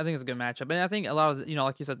 I think it's a good matchup, and I think a lot of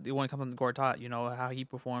like you said, when it comes to Gortat, how he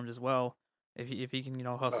performs as well. If he can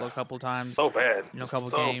hustle a couple times, so bad, a couple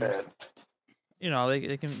games. Bad.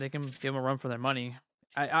 They can give them a run for their money.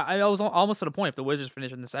 I was almost to the point if the Wizards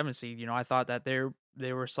finished in the 7th seed, I thought that there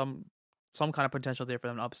were some kind of potential there for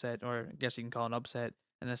them to upset, or I guess you can call it an upset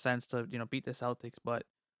in a sense to beat the Celtics. But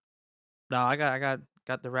no, I got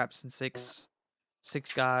the Raps in 6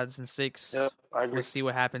 gods in 6. Yep, I agree. We'll see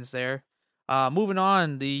what happens there. Moving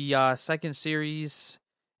on, the second series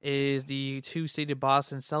is the 2-seeded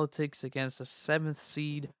Boston Celtics against the 7th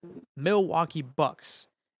seed Milwaukee Bucks.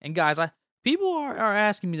 And guys, people are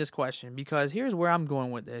asking me this question because here's where I'm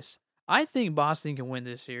going with this. I think Boston can win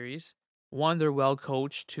this series. One, they're well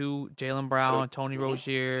coached. Two, Jaylen Brown, Tony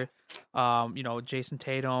Rozier, Jason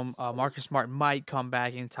Tatum, Marcus Smart might come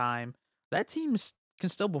back in time. That team can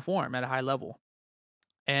still perform at a high level.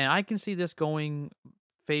 And I can see this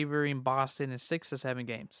favoring Boston in 6 to 7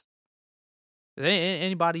 games.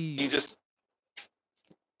 Anybody?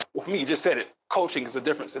 For me, you just said it. Coaching is the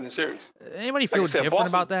difference in the series. Anybody feel different Boston,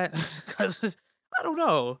 about that? Because I don't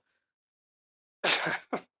know.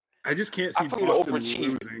 I just can't see Boston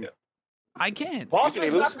losing. I can't.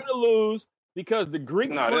 Boston's not going to lose because the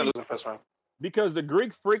Greek. No, they didn't lose the first round. Because the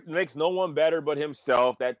Greek Freak makes no one better but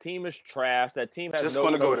himself. That team is trash. That team has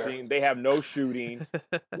no coaching. They have no shooting.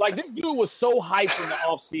 Like, this dude was so hyped in the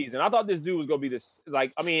offseason. I thought this dude was going to be this.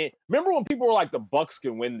 Like, I mean, remember when people were like, the Bucks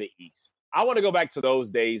can win the East? I want to go back to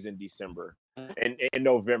those days in December and in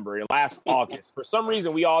November and last August. For some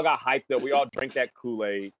reason, we all got hyped up. We all drank that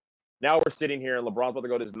Kool-Aid. Now we're sitting here and LeBron's about to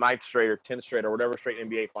go to his 9th straight or 10th straight or whatever straight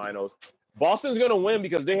NBA finals. Boston's going to win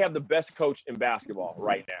because they have the best coach in basketball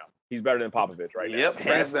right now. He's better than Popovich right now. Yep,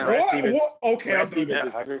 hands down. Brad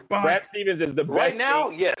Stevens is the best. Right now,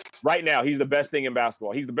 yes. Right now, he's the best thing in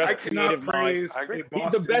basketball. He's the best creative mind. He's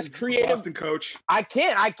the best creative Boston coach. I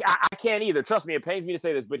can't either. Trust me, it pains me to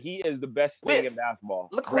say this, but he is the best thing in basketball.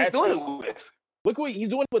 Look what he's doing it with. Look what he's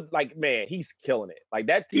doing with, like, man, he's killing it. Like,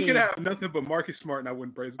 that team. He could have nothing but Marcus Smart, and I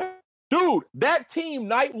wouldn't praise him. Dude, that team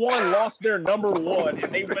night one lost their number 1,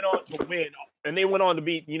 and they went on to win, and they went on to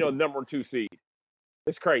beat, number 2 seed.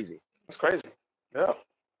 It's crazy. It's crazy. Yeah.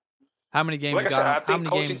 How many games? Like I said, I think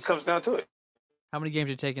coaching comes down to it. How many games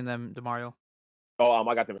are you taking them, DeMario? Oh,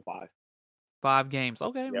 I got them in 5. 5 games.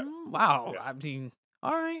 Okay. Yep. Wow. Yep. I mean,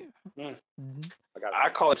 all right. Mm-hmm. I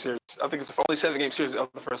call it series. I think it's the only 7-game series of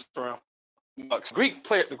the first round. The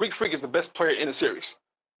Greek Freak is the best player in the series.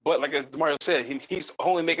 But like as DeMario said, he's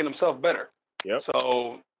only making himself better. Yep.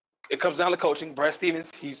 So it comes down to coaching. Brad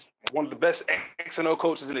Stevens, he's one of the best X and O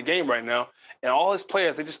coaches in the game right now. And all his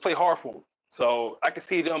players, they just play hard for him. So I can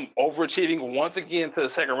see them overachieving once again to the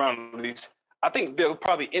second round at least. I think they'll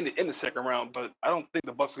probably end it in the second round, but I don't think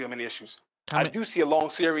the Bucks will have any issues. I do see a long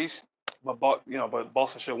series, but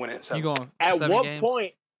Boston should win it. You going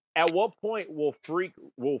at what point will Freak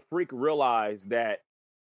realize that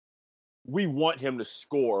we want him to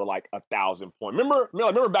score like 1,000 points? Remember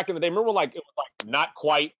back in the day. Remember, like, it was like not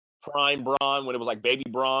quite prime Bron when it was like baby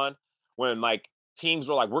Bron, when like teams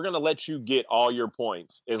were like, we're gonna let you get all your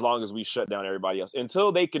points as long as we shut down everybody else.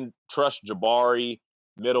 Until they can trust Jabari,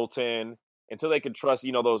 Middleton, until they can trust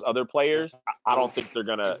those other players. I don't think they're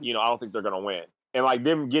gonna win. And like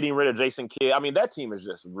them getting rid of Jason Kidd, I mean, that team is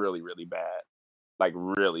just really, really bad. Like,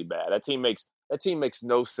 really bad. That team makes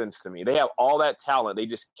no sense to me. They have all that talent. They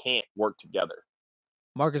just can't work together.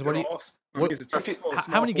 Marcus, how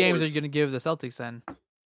many games are you going to give the Celtics then? Are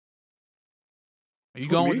you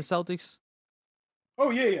going with the Celtics?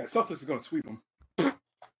 Oh, yeah. Celtics is going to sweep them.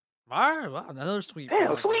 All right, wow, another sweep.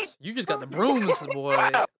 Damn, sweep. You just got the brooms,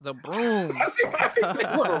 boy. The brooms.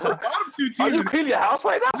 Are you cleaning your house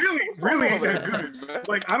right now? Really ain't that good.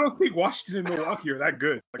 Like, I don't think Washington and Milwaukee are that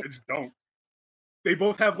good. Like, I just don't. They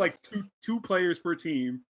both have like two players per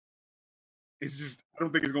team. It's just, I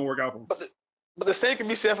don't think it's gonna work out for them. But the same can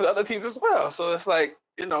be said for the other teams as well. So it's like,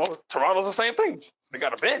 Toronto's the same thing. They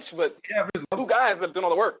got a bench, but there's 2 guys that doing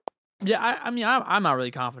all the work. Yeah, I mean, I'm not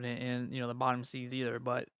really confident in the bottom seeds either.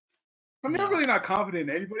 But I'm really not confident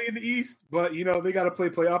in anybody in the East. But they got to play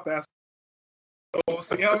playoff basketball. So we'll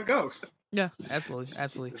see how it goes. Yeah, absolutely.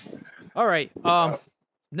 All right.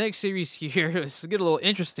 Next series here is get a little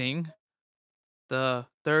interesting. The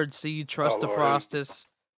 3rd seed, trust the process,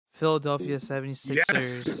 Philadelphia 76ers.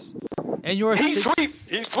 Yes. And your He's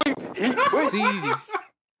 6th sweet. seed,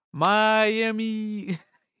 Miami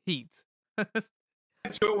Heat.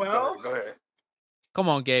 Joel? Go ahead. Come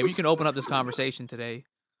on, Gabe. You can open up this conversation today.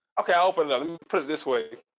 Okay, I'll open it up. Let me put it this way.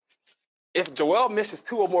 If Joel misses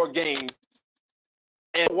 2 or more games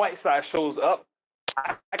and Whiteside shows up,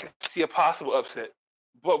 I can see a possible upset.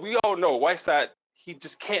 But we all know Whiteside, he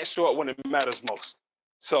just can't show up when it matters most.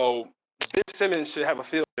 So Ben Simmons should have a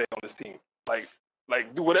field day on this team. Like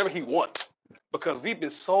do whatever he wants. Because we've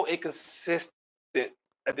been so inconsistent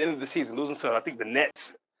at the end of the season, losing to, I think, the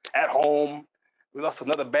Nets at home. We lost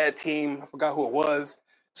another bad team. I forgot who it was.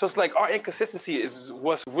 So it's like our inconsistency is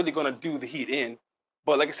what's really going to do the Heat in.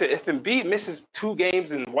 But like I said, if Embiid misses 2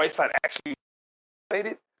 games and Whiteside actually played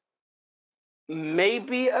it,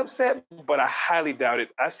 maybe upset, but I highly doubt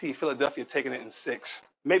it. I see Philadelphia taking it in 6,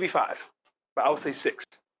 maybe 5, but I would say 6.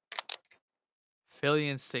 Philly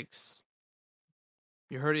in 6.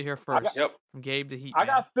 You heard it here first. Yep. From Gabe to Heat. I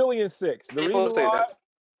got Philly in 6. People say that.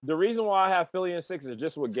 The reason why I have Philly in 6 is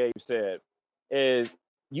just what Gabe said. Is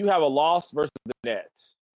you have a loss versus the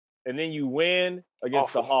Nets, and then you win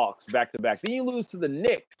against the Hawks back to back. Then you lose to the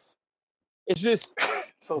Knicks. It's just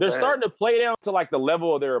they're starting to play down to like the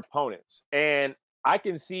level of their opponents, and I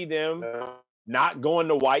can see them not going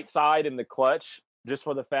to Whiteside in the clutch just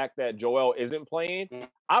for the fact that Joel isn't playing.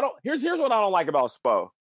 Here's what I don't like about Spo.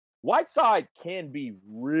 Whiteside can be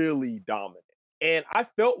really dominant. And I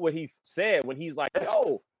felt what he said when he's like,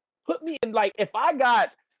 yo, put me in, like, if I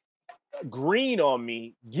got Green on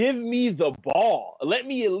me, give me the ball. Let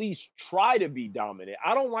me at least try to be dominant.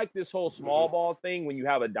 I don't like this whole small ball thing when you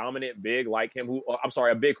have a dominant big like him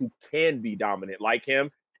a big who can be dominant like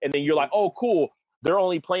him. And then you're like, oh, cool. They're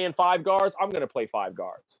only playing 5 guards. I'm going to play 5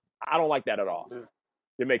 guards. I don't like that at all.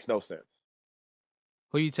 It makes no sense.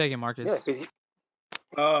 Who are you taking, Marcus? Yeah,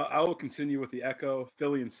 I will continue with the Echo.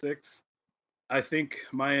 Philly in 6. I think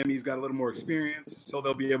Miami's got a little more experience, so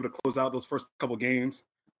they'll be able to close out those first couple games,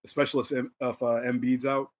 especially if Embiid's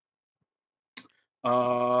out.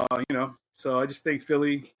 So I just think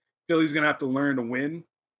Philly's going to have to learn to win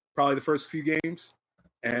probably the first few games,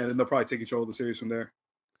 and then they'll probably take control of the series from there.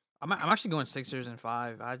 I'm actually going Sixers in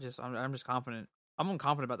 5. I'm just confident. I'm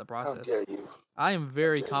confident about the process. How dare you? I am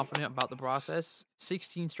very confident about the process.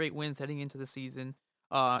 16 straight wins heading into the season,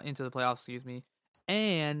 into the playoffs, excuse me.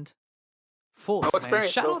 And Fultz, man.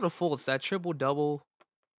 Shout out to Fultz, that triple-double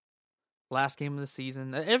last game of the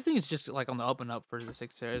season. Everything is just like on the up and up for the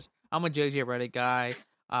Sixers. I'm a JJ Redick guy.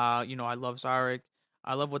 I love Saric.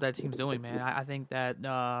 I love what that team's doing, man. I think that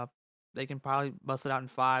they can probably bust it out in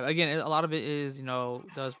 5. Again, a lot of it is,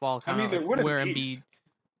 does fall kind of where Embiid.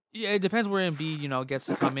 Yeah, it depends where Embiid, gets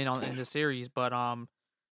to come in the series. But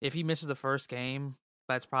if he misses the first game,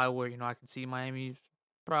 that's probably where I can see Miami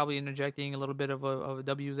probably interjecting a little bit of a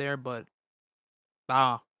W there. But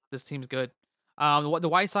this team's good. The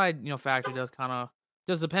Whiteside factor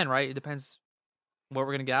does depend, right? It depends what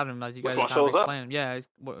we're gonna get out of him, as you guys kind of explained. Yeah,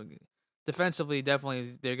 defensively,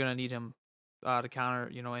 definitely they're gonna need him to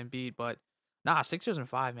counter Embiid. But Sixers in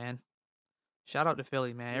 5, man. Shout out to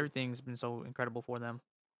Philly, man. Everything's been so incredible for them.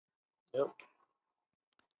 Yep.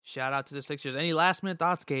 Shout out to the Sixers. Any last minute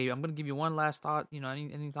thoughts, Gabe? I'm gonna give you one last thought.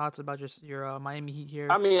 Any thoughts about your Miami Heat here?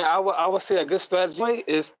 I mean, I would say a good strategy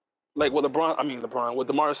is like what what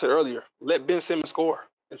DeMar said earlier. Let Ben Simmons score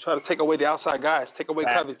and try to take away the outside guys, take away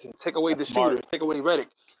Covington, take away the shooters, take away Redick.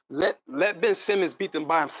 Let Ben Simmons beat them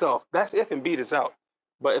by himself. That's if Embiid is out.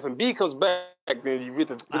 But if Embiid comes back, then you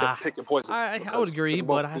really pick your poison. I would agree,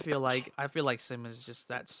 but I feel like Simmons is just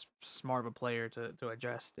that smart of a player to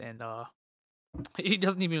adjust, and he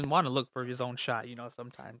doesn't even want to look for his own shot,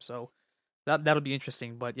 sometimes. So that'll be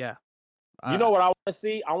interesting. But yeah, you know what I want to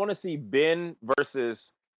see? I want to see Ben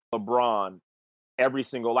versus LeBron every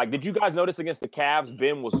single. Like, did you guys notice against the Cavs,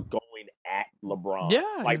 Ben was going at LeBron?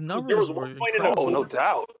 Yeah, his numbers were incredible. No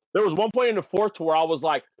doubt. There was one point in the fourth to where I was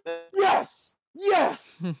like, yes.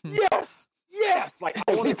 Like,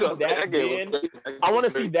 I want to see that Ben. I want to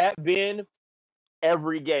see that Ben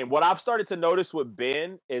every game. What I've started to notice with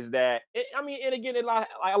Ben is that,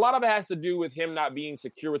 a lot of it has to do with him not being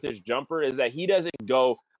secure with his jumper, is that he doesn't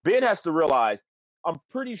go. Ben has to realize, I'm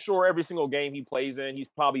pretty sure every single game he plays in, he's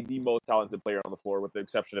probably the most talented player on the floor, with the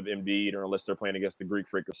exception of Embiid, or unless they're playing against the Greek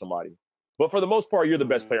Freak or somebody. But for the most part, you're the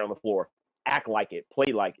best player on the floor. Act like it.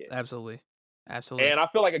 Play like it. Absolutely. And I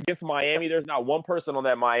feel like against Miami, there's not one person on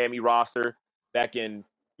that Miami roster that can,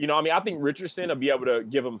 I think Richardson will be able to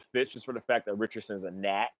give him fits just for the fact that Richardson's a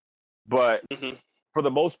gnat. But for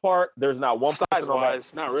the most part, there's not one person on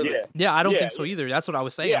that. Not really. Yeah, I don't think so either. That's what I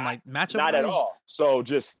was saying. I'm like, matchup not at all. So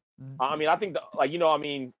just, I think,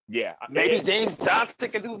 maybe James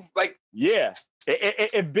Johnson can do like. Yeah.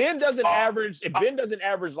 If Ben doesn't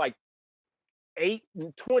average like 8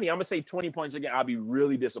 and 20, I'm gonna say 20 points again, I'll be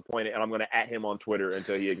really disappointed, and I'm gonna at him on Twitter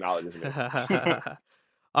until he acknowledges me.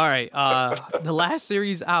 All right, the last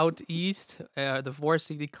series out east, the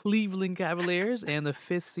 4th-seeded Cleveland Cavaliers and the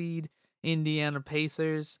 5th-seed Indiana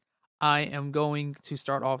Pacers. I am going to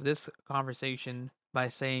start off this conversation by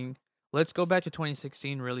saying, let's go back to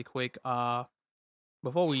 2016 really quick.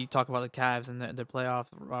 Before we talk about the Cavs and the playoff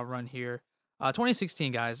run here,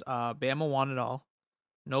 2016 guys, Bama won it all,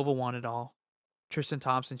 Nova won it all. Tristan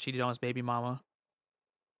Thompson cheated on his baby mama,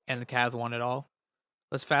 and the Cavs won it all.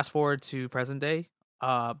 Let's fast forward to present day.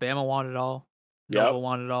 Bama won it all, Nova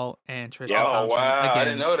won it all, and Tristan Thompson again. I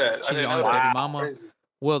didn't know that. Cheated on his baby mama.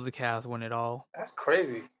 Will the Cavs win it all? That's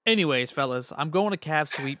crazy. Anyways, fellas, I'm going to Cavs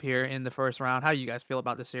sweep here in the first round. How do you guys feel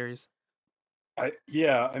about this series?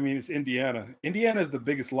 I mean, it's Indiana. Indiana is the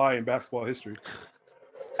biggest lie in basketball history.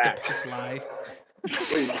 Biggest lie.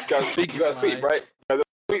 Wait, you got sweep, right?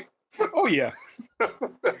 Oh yeah.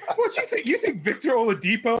 What you think? You think Victor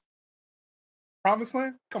Oladipo, Promised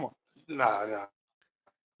Land? Come on. Nah.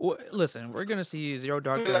 Well, listen, we're gonna see Zero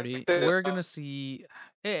Dark 30. We're gonna see.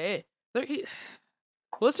 Let's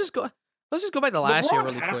just go back to last year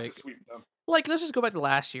really quick. Like, let's just go back to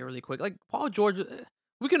last year really quick. Like, Paul George,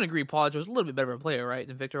 we can agree Paul George is a little bit better of a player, right,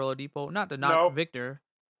 than Victor Oladipo. Not to knock Victor.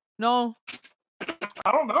 No.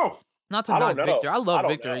 I don't know. Not to knock Victor. I love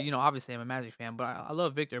Victor. You know, obviously I'm a Magic fan, but I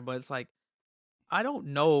love Victor. But it's like, I don't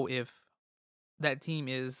know if that team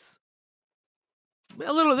is they're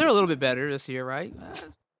a little bit better this year, right?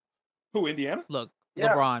 Who, Indiana? Look,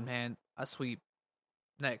 LeBron, man, a sweep.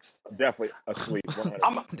 Next, definitely a sweep.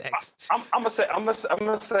 Next, I'm gonna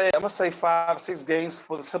say 5-6 games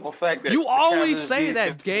for the simple fact that you always say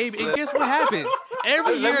that, Gabe. And guess what happens?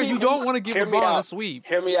 Every year you don't want to give LeBron a sweep.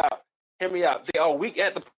 Hear me out. They are weak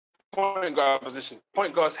at the point guard position.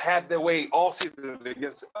 Point guards had their way all season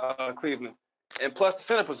against Cleveland, and plus the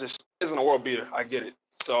center position isn't a world beater. I get it.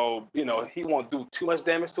 So he won't do too much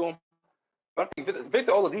damage to him. But I think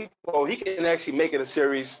Victor Oladipo, he can actually make it a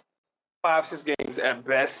series. 5-6 games at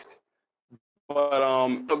best, but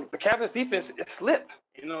the Cavs defense is slipped.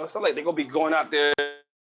 It's not like they're gonna be going out there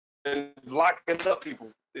and locking up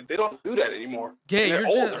people. They don't do that anymore. Gabe, they're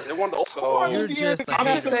older. They're one of the old. So you're just. I'm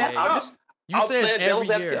just saying. You say it every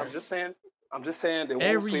year. I'm just saying. They won't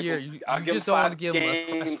every sleep year. them. You just don't want to give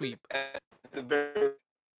them a sweep.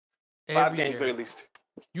 Five games at least.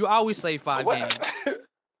 You always say 5 games.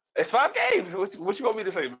 It's 5 games. What you want me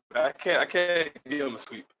to say? I can't give them a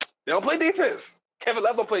sweep. They don't play defense. Kevin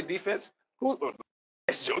Love don't play defense. Who's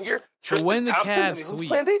Jr.? So when the Cavs sweep,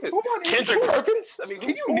 playing defense? Kendrick Perkins. I mean,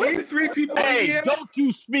 can you name 3 people? Hey, don't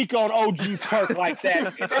you speak on OG Perk like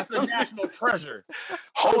that? That's a national treasure.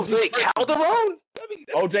 Jose Calderon.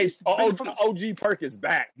 OG Perk is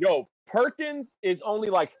back. Yo, Perkins is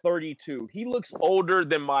only like 32. He looks older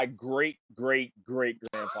than my great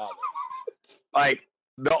grandfather. Like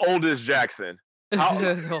the oldest Jackson.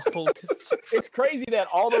 It's crazy that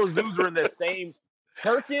all those dudes were in the same.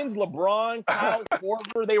 Perkins, LeBron, Kyle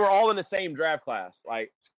Korver, they were all in the same draft class.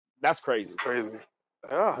 Like, that's crazy.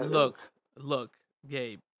 Yeah, look,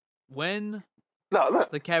 Gabe. When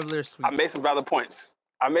look, the Cavaliers sweep, I made some valid points.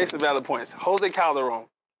 Jose Calderon,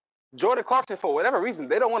 Jordan Clarkson, for whatever reason,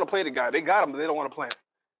 they don't want to play the guy. They got him, but they don't want to play him.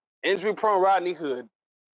 Injury-prone Rodney Hood,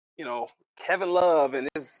 Kevin Love, and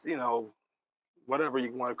his, whatever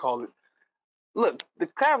you want to call it. Look, the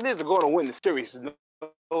Cavaliers are going to win the series,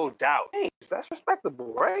 no doubt. Hey, that's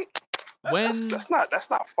respectable, right? That's not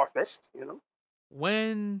far-fetched,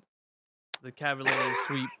 When the Cavaliers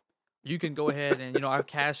sweep, you can go ahead and our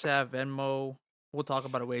Cash App, Venmo. We'll talk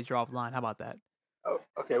about a wager offline. How about that? Oh,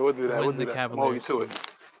 okay, we'll do that. When we'll do the that. Cavaliers to it.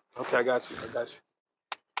 Okay, I got you.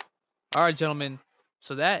 All right, gentlemen.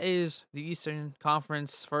 So that is the Eastern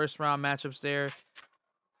Conference first round matchups there.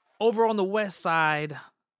 Over on the West side.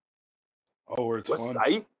 Oh, where it's fun.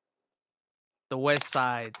 Side? The West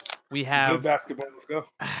side. We have good basketball. Let's go.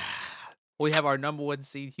 We have our number 1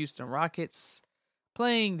 seed Houston Rockets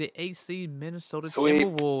playing the 8th seed Minnesota Sweep.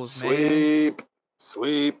 Timberwolves. Man.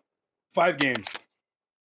 Sweep. 5 games.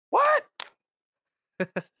 What?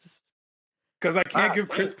 Because I can't give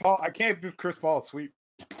Chris Paul. I can't give Chris Paul a sweep.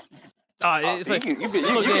 It's like you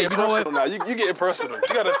get personal now. You getting personal.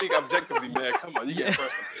 You got to think objectively, man. Come on, you get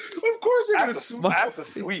personal. Of course, you're gonna sweep. That's a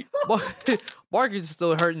sweep. Marcus is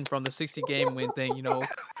still hurting from the 60-game win thing,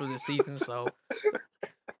 for the season. So,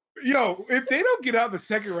 yo, if they don't get out in the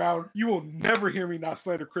second round, you will never hear me not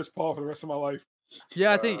slander Chris Paul for the rest of my life.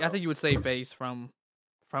 Yeah, I think you would say face from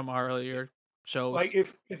our earlier shows. Like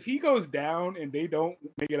if he goes down and they don't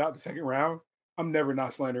make it out the second round, I'm never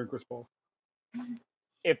not slandering Chris Paul.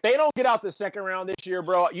 If they don't get out the second round this year,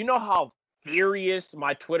 bro, you know how furious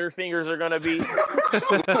my Twitter fingers are gonna be.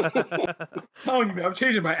 Telling you, man, I'm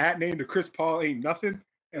changing my @ name to Chris Paul ain't nothing,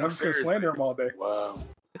 and I'm just gonna slander him all day. Wow.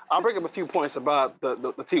 I'll bring up a few points about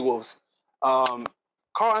the T-Wolves. Karl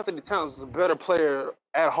Anthony Towns is a better player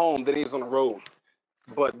at home than he is on the road.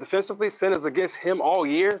 But defensively, centers against him all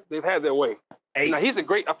year, they've had their way. Now, he's a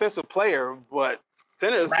great offensive player, but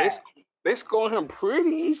centers, they score him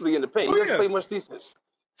pretty easily in the paint. He doesn't play much defense.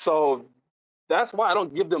 So that's why I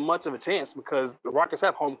don't give them much of a chance, because the Rockets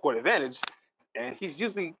have home court advantage. And he's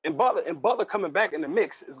usually – and Butler coming back in the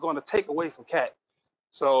mix is going to take away from Cat.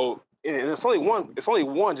 So – and it's only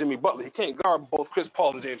one Jimmy Butler. He can't guard both Chris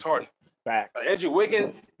Paul and James Harden. Facts. Andrew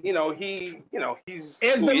Wiggins, he's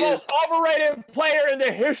Is the most overrated player in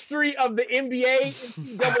the history of the NBA,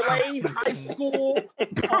 NCAA, high school,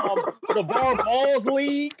 LeVar Ball's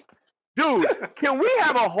league. Dude, can we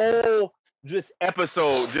have a whole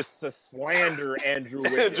episode just to slander Andrew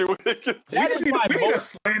Wiggins? That is my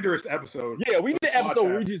most slanderous episode. Yeah, we need an episode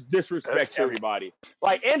where we just disrespect everybody.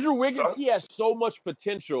 Like Andrew Wiggins, he has so much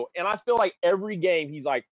potential, and I feel like every game he's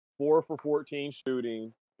like 4 for 14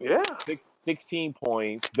 shooting. Yeah, 16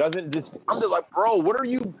 points. I'm just like, bro, what are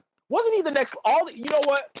you? Wasn't he the next? You know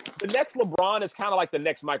what? The next LeBron is kind of like the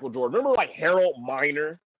next Michael Jordan. Remember, like Harold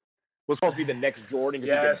Miner was supposed to be the next Jordan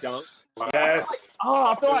because he could dunk. Yes.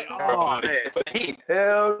 I feel like, man.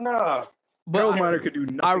 Hell no. But Harold Miner could do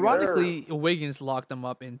nothing. Ironically, Wiggins locked them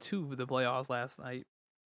up in 2 of the playoffs last night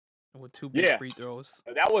with 2 big free throws.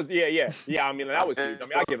 That was yeah. I mean, that was huge. I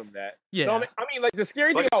mean, I give him that. Yeah. No, I mean, like the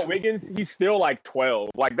scary thing about Wiggins, he's still like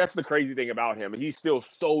 12. Like that's the crazy thing about him. He's still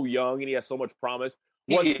so young and he has so much promise.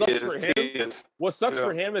 What sucks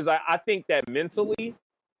for him is I think that mentally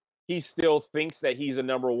he still thinks that he's a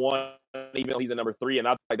number 1, even though he's a number 3. And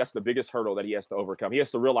I think that's the biggest hurdle that he has to overcome. He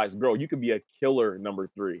has to realize, bro, you could be a killer number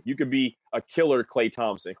 3. You could be a killer Klay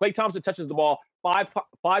Thompson. Klay Thompson touches the ball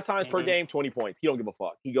five times per game, 20 points. He don't give a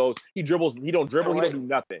fuck. He goes, he dribbles, he don't dribble, he don't do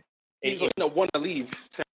nothing. He's one to leave.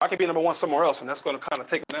 I could be number 1 somewhere else, and that's going to kind of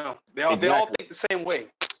take him down. They all think the same way.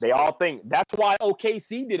 They all think. That's why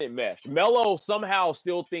OKC didn't mesh. Melo somehow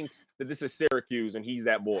still thinks that this is Syracuse and he's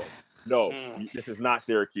that boy. No, this is not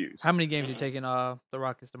Syracuse. How many games are you taking the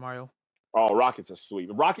Rockets tomorrow? Oh, Rockets are sweep.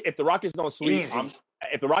 If the Rockets don't sweep,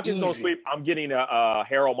 don't sweep, I'm getting a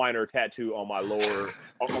Harold Miner tattoo on my lower,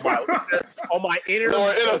 on my inner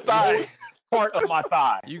thigh, part of my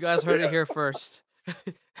thigh. You guys heard it here first.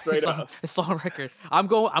 Straight up. It's on record. I'm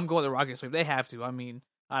going the Rockets sweep. They have to. I mean,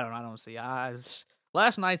 I don't see.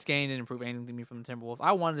 Last night's game didn't improve anything to me from the Timberwolves.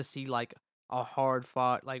 I wanted to see like a hard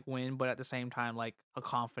fought win, but at the same time like a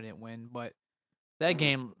confident win. But that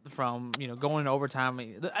game from going to overtime,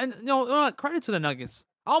 and credit to the Nuggets.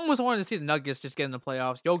 I almost wanted to see the Nuggets just get in the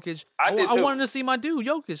playoffs. Jokic, I wanted to see my dude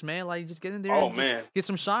Jokic, man, like just get in there and get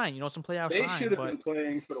some shine, some playoff shine. They should have been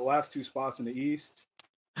playing for the last 2 spots in the East,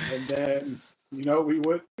 and then we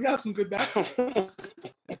got some good basketball.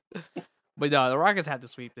 But no, the Rockets have to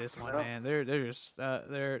sweep this one, man. They're just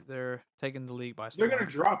they're taking the league by storm. They're gonna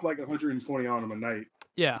drop like 120 on them a night.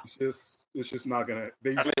 Yeah, it's just not gonna.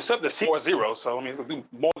 It's up to 4-0, so I mean, we'll do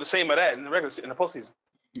more of the same of that in the postseason.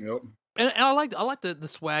 Yep. And I like the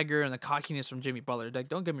swagger and the cockiness from Jimmy Butler. Like,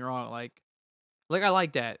 don't get me wrong, like I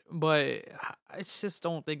like that, but I just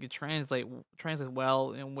don't think it translates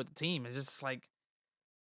well with the team. It's just like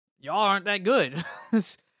y'all aren't that good.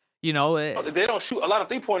 They don't shoot a lot of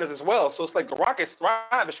 3-pointers as well. So it's like the Rockets thrive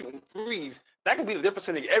at shooting threes. That could be the difference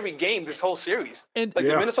in every game this whole series. The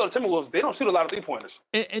Minnesota Timberwolves, they don't shoot a lot of 3-pointers.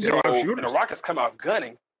 And the Rockets come out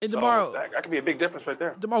gunning. And tomorrow, that could be a big difference right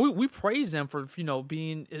there. Tomorrow, we praise them for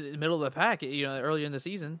being in the middle of the pack. Earlier in the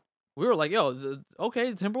season, we were like, "Yo, the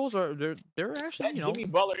Timberwolves they're actually." That Jimmy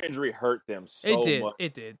Butler injury hurt them so much.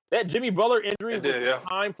 It did. That Jimmy Butler injury was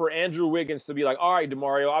time for Andrew Wiggins to be like, "All right,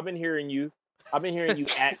 DeMario, I've been hearing you at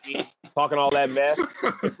me talking all that mess.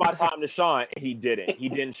 It's my time to shine." And he didn't. He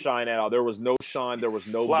didn't shine at all. There was no shine. There was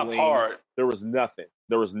no bling. Hard. There was nothing.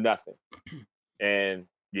 And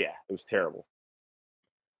yeah, it was terrible.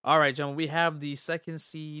 All right, gentlemen, we have the 2nd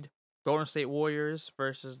seed Golden State Warriors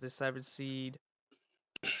versus the 7th seed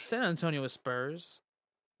San Antonio Spurs.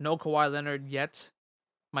 No Kawhi Leonard yet.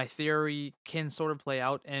 My theory can sort of play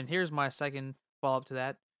out, and here's my second follow-up to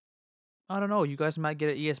that. I don't know. You guys might get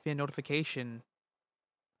an ESPN notification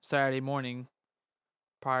Saturday morning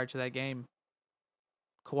prior to that game.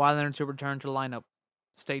 Kawhi Leonard to return to the lineup.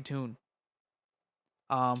 Stay tuned.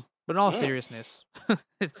 But in all seriousness,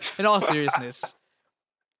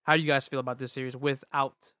 how do you guys feel about this series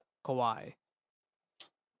without Kawhi?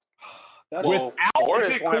 Is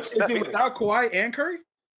it without Kawhi and Curry?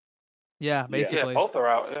 Yeah, basically. Yeah, both are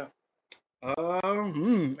out. Yeah. I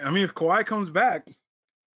mean, if Kawhi comes back,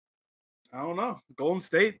 I don't know. Golden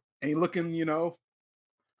State ain't looking,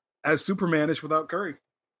 as Supermanish without Curry.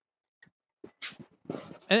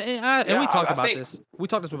 And we talked about this. We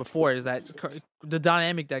talked this before. Is that the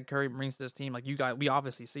dynamic that Curry brings to this team? Like we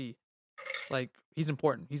obviously see, like he's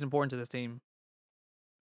important. He's important to this team.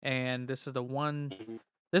 And this is the one.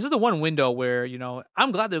 This is the one window where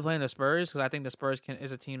I'm glad they're playing the Spurs because I think the Spurs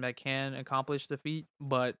is a team that can accomplish the feat,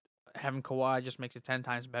 but having Kawhi just makes it 10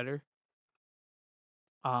 times better.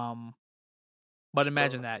 But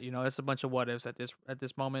imagine that it's a bunch of what ifs at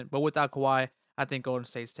this moment. But without Kawhi, I think Golden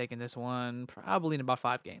State's taking this one probably in about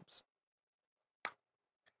 5 games.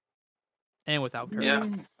 And without Curry. Yeah,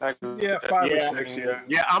 Yeah, 5 or 6.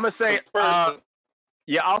 Yeah, I'm gonna say.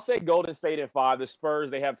 I'll say Golden State at 5. The Spurs,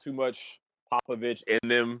 they have too much Popovich in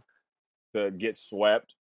them to get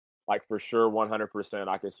swept. Like for sure, 100%,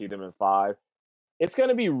 I can see them in 5. It's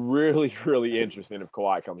gonna be really, really interesting if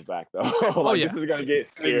Kawhi comes back, though. This is gonna get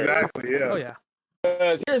scary. Exactly. Yeah. Oh yeah.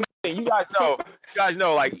 Because here's the thing, you guys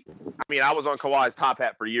know, like, I mean, I was on Kawhi's top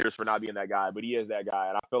hat for years for not being that guy, but he is that guy,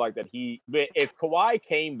 and I feel like that if Kawhi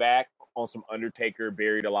came back on some Undertaker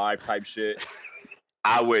buried alive type shit,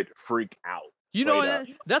 I would freak out. You know,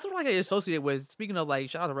 that's what I get associated with. Speaking of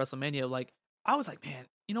like, shout out to WrestleMania. Like, I was like, man,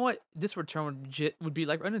 you know what? This return would be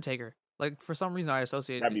like Undertaker. Like for some reason, I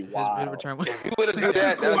associate his return with. You would have done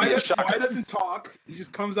that. Kawhi doesn't talk. He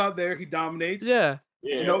just comes out there. He dominates. Yeah.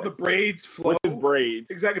 You know, the braids flow. With his braids.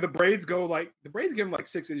 Exactly. The braids give him like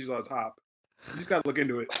 6 inches on top. You just gotta look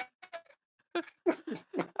into it.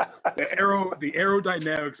 The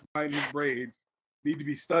aerodynamics behind these braids need to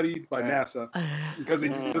be studied by NASA because it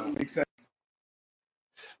just doesn't make sense.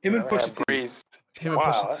 Him and Pusha T.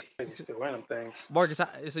 Wow, still random things. Marcus,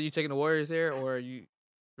 so you taking the Warriors there, or are you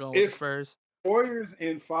going with the Spurs? Warriors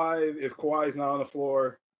in 5. If Kawhi's not on the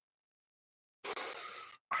floor,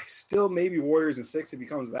 I still maybe Warriors in 6 if he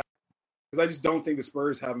comes back, because I just don't think the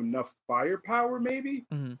Spurs have enough firepower. Maybe,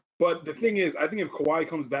 but the thing is, I think if Kawhi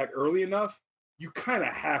comes back early enough, you kind of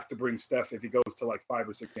have to bring Steph if he goes to like 5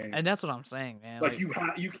 or 6 games. And that's what I'm saying, man. Like you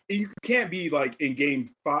can't be like in game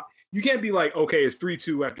 5. You can't be like, okay, it's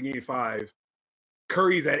 3-2 after game 5.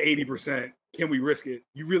 Curry's at 80%. Can we risk it?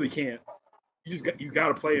 You really can't. You got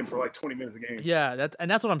to play him for like 20 minutes a game. Yeah,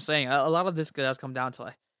 that's what I'm saying. A lot of this does come down to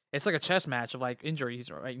like, it's like a chess match of like injuries,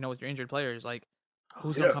 right? You know, with your injured players, like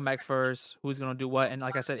who's gonna come back first, who's gonna do what, and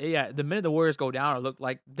like I said, the minute the Warriors go down or look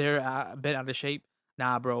like they're a bit out of shape,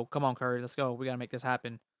 nah, bro, come on, Curry, let's go. We gotta make this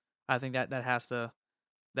happen. I think that has to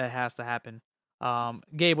happen.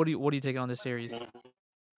 Gabe, what are you taking on this series?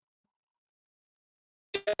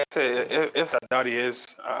 I say if I doubt he is,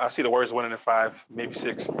 I see the Warriors winning in 5, maybe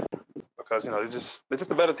 6, because they're just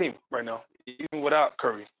a better team right now. Even without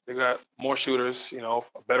Curry, they got more shooters, a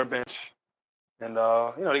better bench, and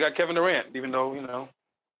they got Kevin Durant. Even though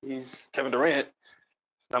he's Kevin Durant,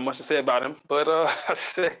 not much to say about him. But I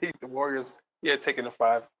say the Warriors, taking the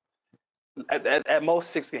 5 at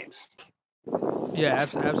most 6 games. Yeah,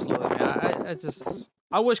 absolutely, man.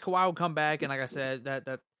 I wish Kawhi would come back, and like I said,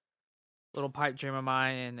 that little pipe dream of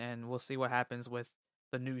mine, and we'll see what happens with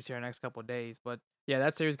the news here in the next couple of days. But yeah,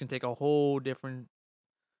 that series can take a whole different.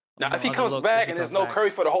 Now, if he comes back and there's no Curry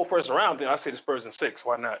for the whole first round, then I say the Spurs in 6.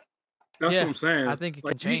 Why not? That's what I'm saying. I think it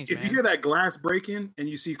can change. If you hear that glass breaking and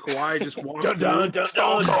you see Kawhi just walk through, who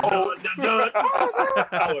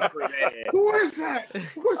is that?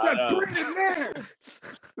 Who is that grinning man?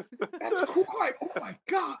 That's Kawhi. Oh my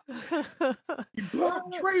God! He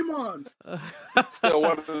blocked Draymond.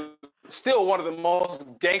 Still one of the most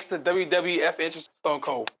gangster WWF interesting Stone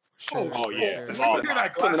Cold. Sure. Oh yeah. If you hear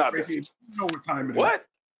that glass breaking, you know what time it is.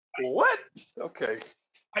 What? Okay.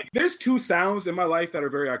 There's 2 sounds in my life that are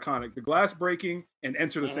very iconic: the glass breaking and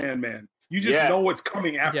Enter the Sandman. You just know what's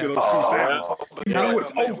coming after those 2 sounds. You know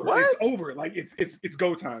it's over. What? It's over. Like it's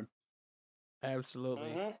go time.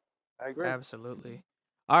 Absolutely. I agree. Absolutely.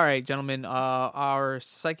 All right, gentlemen. Our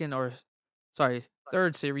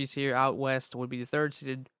third series here out west would be the 3rd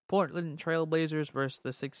seeded Portland Trailblazers versus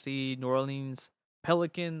the 6th seed New Orleans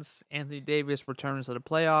Pelicans. Anthony Davis returns to the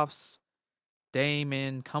playoffs. Dame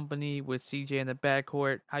and company with CJ in the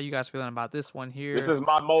backcourt. How you guys feeling about this one here? This is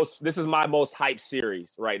my most hyped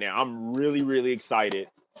series right now. I'm really, really excited.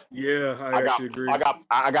 Yeah, I actually agree.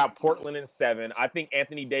 I got Portland in 7. I think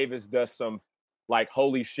Anthony Davis does some like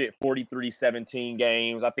holy shit 43-17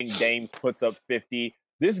 games. I think Dame puts up 50.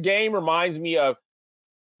 This game reminds me of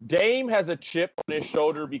Dame has a chip on his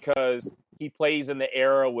shoulder because he plays in the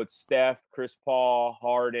era with Steph, Chris Paul,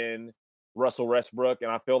 Harden, Russell Westbrook, and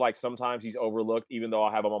I feel like sometimes he's overlooked, even though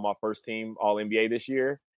I have him on my first team All-NBA this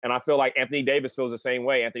year. And I feel like Anthony Davis feels the same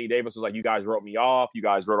way. Anthony Davis was like, you guys wrote me off. You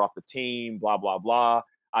guys wrote off the team, blah, blah, blah.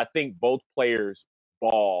 I think both players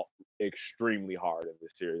ball extremely hard in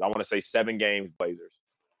this series. I want to say 7 games, Blazers.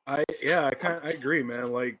 I agree,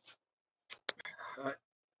 man. Like,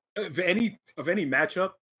 of any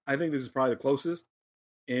matchup, I think this is probably the closest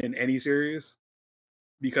in any series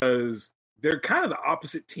because they're kind of the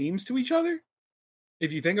opposite teams to each other,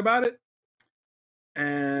 if you think about it.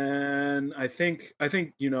 And I think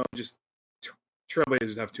just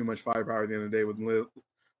Trailblazers have too much firepower at the end of the day with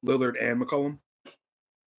Lillard and McCollum.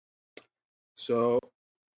 So,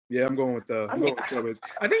 yeah, I'm going with Trailblazers.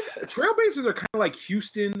 I think Trailblazers are kind of like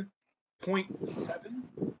Houston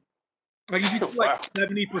 0.7. Like if you do like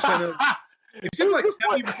 70% of It seems like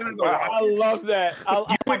 70% of the Rockets. I love that. You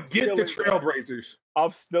would get the Trailblazers.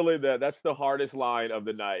 I'm still in that. That's the hardest line of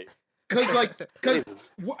the night.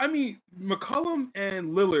 Because I mean, McCollum and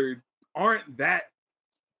Lillard aren't that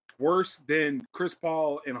worse than Chris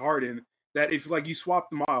Paul and Harden. That if like you swap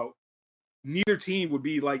them out, neither team would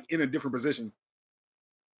be like in a different position.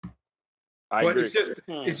 I agree.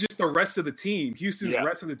 It's just the rest of the team. Houston's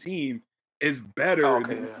rest of the team is better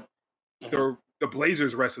than the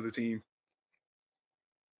Blazers' rest of the team.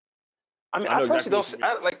 I mean, I personally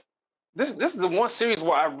don't like this. This is the one series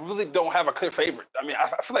where I really don't have a clear favorite. I mean,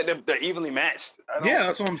 I feel like they're evenly matched. Yeah,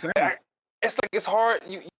 that's what I'm saying. It's like it's hard.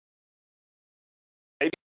 You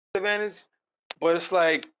maybe advantage, but it's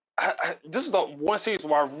like this is the one series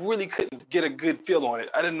where I really couldn't get a good feel on it.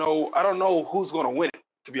 I don't know who's going to win it,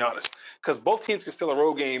 to be honest, because both teams can still a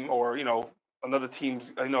road game or another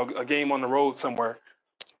team's a game on the road somewhere.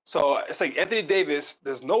 So it's like Anthony Davis.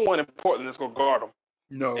 There's no one in Portland that's going to guard him.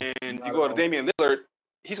 No. And you go to Damian Lillard,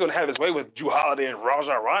 he's going to have his way with Jrue Holiday and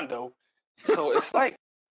Rajon Rondo. So it's like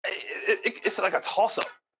it's like a toss-up.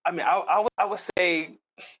 I mean, I would say,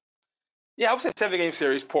 I would say 7-game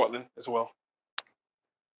series, Portland as well.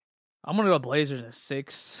 I'm going to go Blazers in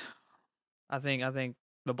 6. I think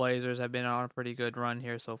the Blazers have been on a pretty good run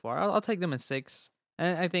here so far. I'll take them in 6.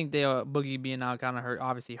 And I think Boogie being out kind of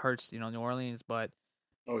obviously hurts, New Orleans, but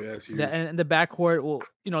oh yeah, it's huge. And the backcourt, well,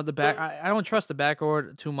 I don't trust the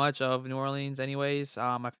backcourt too much of New Orleans, anyways.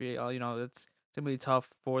 I feel it's gonna be tough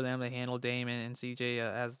for them to handle Dame and CJ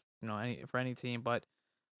as for any team, but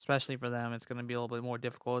especially for them, it's gonna be a little bit more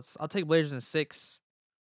difficult. I'll take Blazers in 6,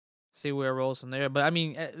 see where it rolls from there. But I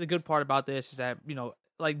mean, the good part about this is that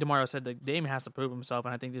like DeMario said, the Dame has to prove himself,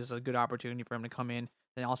 and I think this is a good opportunity for him to come in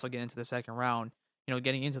and also get into the second round.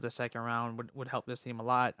 Getting into the second round would help this team a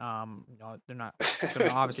lot. They're not going to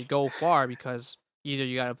obviously go far because either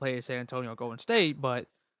you got to play San Antonio or Golden State, but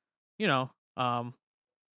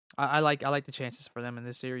I like the chances for them in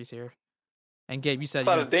this series here. And Gabe, you said I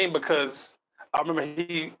thought of Dame because I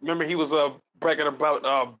remember he was bragging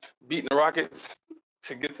about beating the Rockets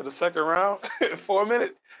to get to the second round for a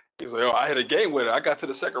minute. He was like, "Oh, I hit a game winner. I got to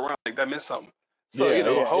the second round. Like that meant something."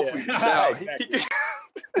 So hopefully now it's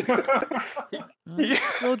a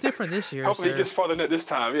little different this year. Hopefully he gets farther than this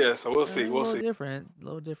time. Yeah, so we'll see. We'll see. A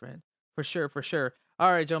little different. For sure.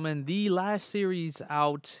 All right, gentlemen. The last series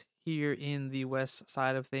out here in the west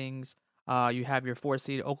side of things, you have your 4th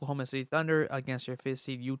seed Oklahoma City Thunder against your 5th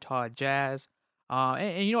seed Utah Jazz.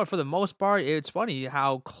 And you know what? For the most part, it's funny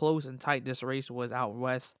how close and tight this race was out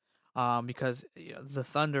west, because the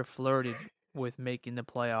Thunder flirted with making the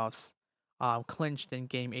playoffs, clinched in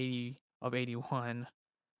Game 80 of 81.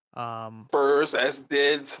 Spurs, as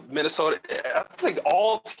did Minnesota. I think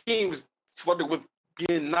all teams flirted with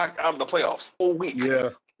being knocked out of the playoffs all week. Yeah,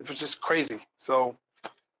 it was just crazy. So,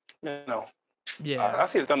 yeah, I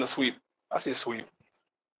see the Thunder sweep. I see a sweep.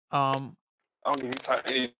 I don't give Utah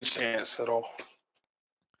any chance at all.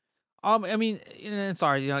 I mean,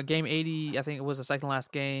 sorry, Game 80, I think it was the second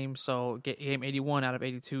last game. So Game 81 out of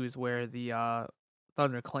 82 is where the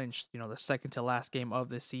Thunder clinched, the second to last game of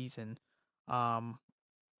the season.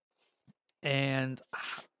 And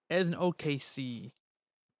as an OKC,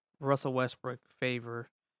 Russell Westbrook favorite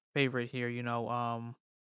here,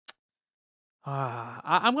 I'm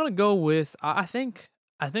gonna go with I think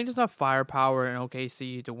there's enough firepower in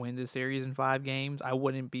OKC to win this series in 5 games. I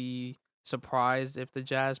wouldn't be surprised if the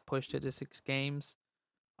Jazz pushed it to 6 games.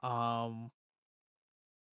 I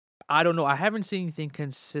don't know. I haven't seen anything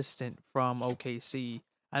consistent from OKC.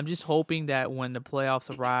 I'm just hoping that when the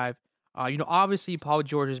playoffs arrive, obviously Paul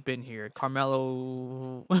George has been here.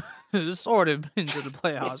 Carmelo sort of been to the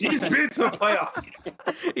playoffs. He's been to the playoffs.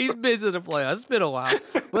 He's been to the playoffs. It's been a while.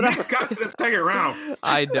 But He's got to the second round.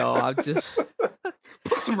 I know. I'm just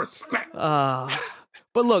put some respect.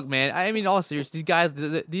 But look, man. I mean, all serious. These guys,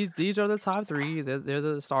 these are the top 3. They're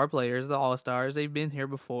the star players, the all stars. They've been here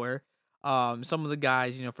before. Some of the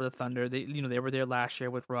guys, for the Thunder, they were there last year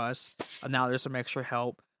with Russ. Now there's some extra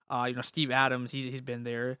help. Steve Adams, he's been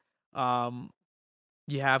there.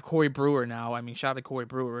 You have Corey Brewer now. I mean, shout out to Corey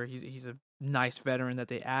Brewer. He's a nice veteran that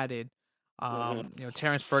they added.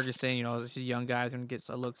 Terrence Ferguson, this is young guys and gets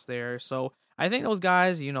looks there. So I think those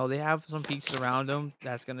guys, they have some pieces around them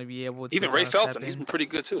that's going to be able to. Even Ray Felton, he's been pretty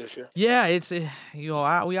good too this year. Yeah, it's I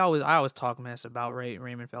always talk mess about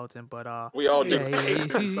Raymond Felton, but we all do.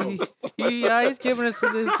 He's giving us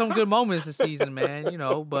some good moments this season, man.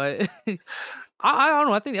 But I don't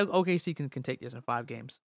know. I think OKC can take this in 5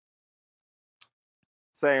 games.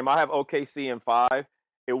 Same. I have OKC in 5.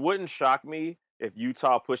 It wouldn't shock me if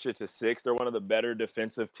Utah pushed it to 6. They're one of the better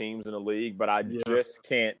defensive teams in the league, but I just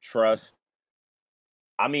can't trust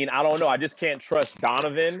I mean, I don't know. I just can't trust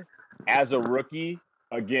Donovan as a rookie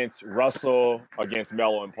against Russell, against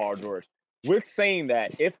Melo and Paul George. With saying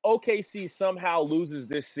that, if OKC somehow loses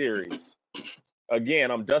this series,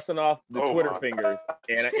 again, I'm dusting off the Twitter fingers,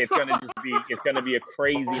 and it's gonna be a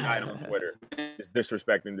crazy night on Twitter. Just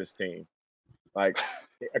disrespecting this team, like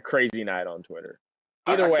a crazy night on Twitter.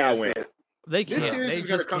 Either way, I win. This series is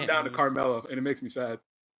gonna come down to Carmelo, and it makes me sad.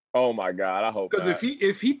 Oh my God, I hope because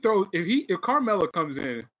if Carmelo comes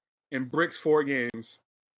in and bricks 4 games,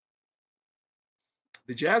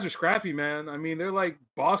 the Jazz are scrappy, man. I mean, they're like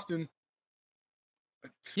Boston.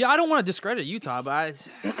 Yeah, I don't want to discredit Utah, but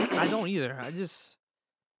I don't either. I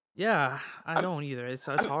don't either. It's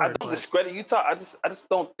hard. I don't discredit Utah. I just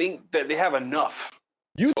don't think that they have enough.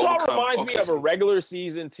 Utah reminds me of a regular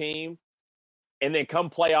season team, and then come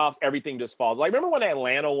playoffs, everything just falls. Like, remember when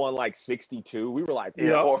Atlanta won like 62? We were like,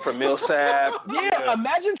 or for Millsap. Yeah,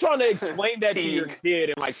 imagine trying to explain that to your kid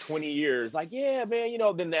in like 20 years. Like, yeah, man,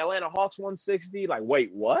 then the Atlanta Hawks won 60. Like, wait,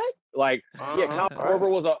 what? Like, Kyle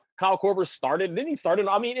Korver started. Then he started.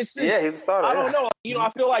 I mean, it's just, he's a starter. I don't know. I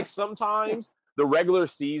feel like sometimes the regular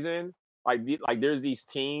season, like there's these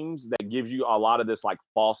teams that gives you a lot of this like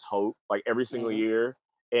false hope, like every single year.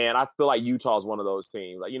 And I feel like Utah is one of those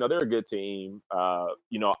teams. Like, they're a good team.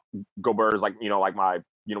 Gobert is like, like my,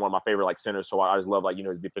 one of my favorite like centers. So I just love like,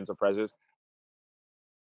 his defensive presence.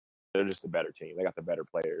 They're just a better team. They got the better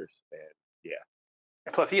players. And yeah.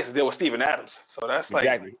 And plus, he has to deal with Steven Adams. So that's like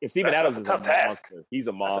exactly. And Steven Adams is a tough task. He's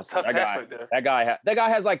a monster. That's a tough task right there. That guy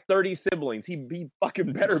has like 30 siblings. He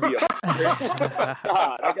fucking better be.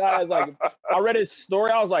 That guy has like. I read his story.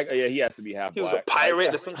 I was like, oh, yeah, he has to be half black. He was a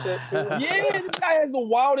pirate or some shit too. Yeah, this guy has the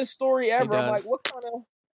wildest story ever. I'm like, what kind of?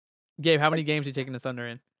 Gabe, how many games are you taking the Thunder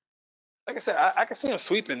in? Like I said, I can see him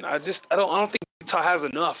sweeping. I don't think Utah has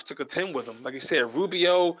enough to contend with him. Like you said,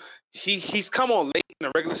 Rubio, he's come on late in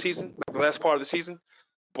the regular season, like the last part of the season.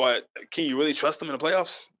 But can you really trust him in the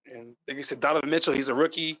playoffs? And like you said, Donovan Mitchell, he's a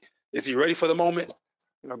rookie. Is he ready for the moment?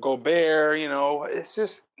 Gobert, it's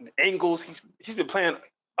just angles. He's been playing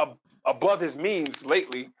above his means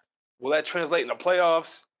lately. Will that translate in the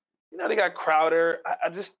playoffs? They got Crowder. I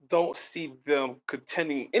just don't see them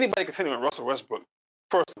anybody contending with Russell Westbrook,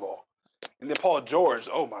 first of all. And then Paul George,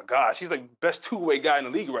 oh my gosh, he's like the best two-way guy in the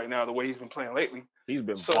league right now, the way he's been playing lately. He's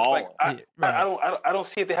been balling. Like, I don't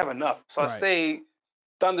see if they have enough. So I say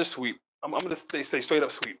Thunder sweep. I'm going to stay straight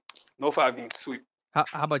up sweep. No 5 games sweep. How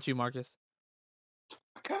about you, Marcus?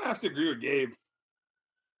 I kind of have to agree with Gabe.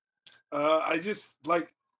 I just,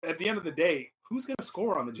 like, at the end of the day, who's going to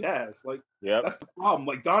score on the Jazz? Like, that's the problem.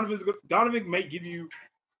 Like, Donovan may give you,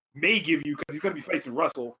 because he's going to be facing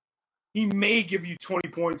Russell. He may give you 20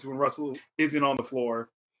 points when Russell isn't on the floor.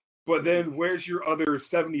 But then where's your other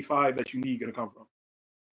 75 that you need going to come from?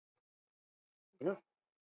 Yeah.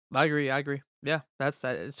 I agree. Yeah, that's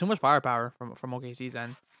that. It's too much firepower from OKC's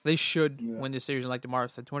end. They should win this series. And like DeMar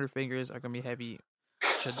said, 200 fingers are going to be heavy.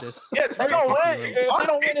 Should this? If they don't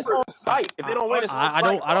win, it's on site. If they don't win, it's on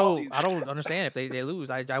site. I don't understand if they lose.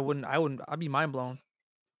 I wouldn't. I'd be mind blown.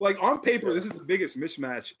 Like, on paper, this is the biggest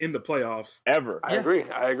mismatch in the playoffs ever. I agree.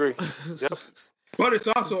 Yep. But it's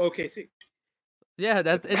also OKC. Yeah,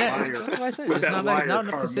 that's why I said it's not enough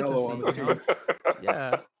consistency.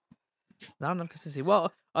 Yeah. Not enough consistency.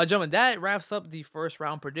 Well, gentlemen, that wraps up the first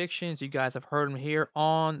round predictions. You guys have heard them here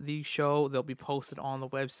on the show. They'll be posted on the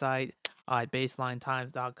website at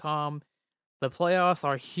baselinetimes.com. The playoffs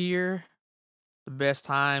are here. The best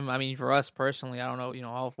time, I mean, for us personally, I don't know,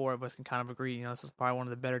 all 4 of us can kind of agree, this is probably one of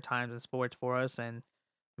the better times in sports for us. And,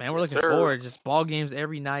 man, we're looking forward. Just ball games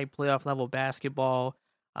every night, playoff level basketball.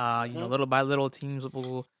 Little by little, teams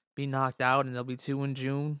will be knocked out, and they'll be 2 in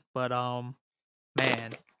June. But, man,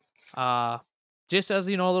 just as,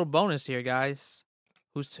 a little bonus here, guys,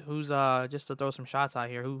 who's just to throw some shots out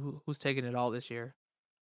here, who's taking it all this year?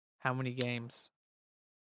 How many games?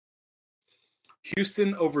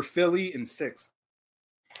 Houston over Philly in 6.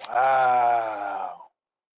 Wow.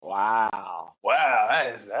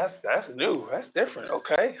 That's new. That's different.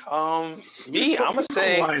 Okay. Me, I'm gonna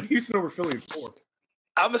say Houston over Philly in 4.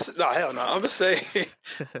 I'm gonna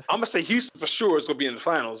say Houston for sure is gonna be in the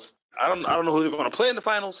finals. I don't know who they're gonna play in the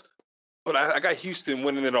finals, but I got Houston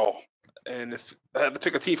winning it all. And if I had to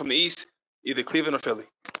pick a team from the East, either Cleveland or Philly.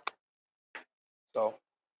 So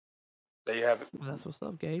there you have it. That's what's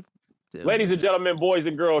up, Gabe. Ladies and gentlemen, boys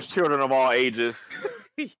and girls, children of all ages.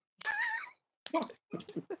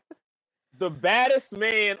 The baddest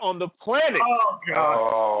man on the planet. Oh, God.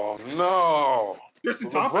 Oh, no. Tristan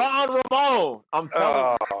Thompson. LeBron Ramon. I'm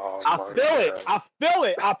telling you. I feel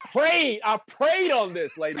it. I prayed on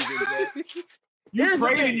this, ladies and gentlemen. You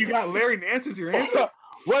prayed and you got Larry Nance as your answer?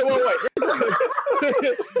 Wait.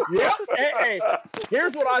 Yeah. Hey,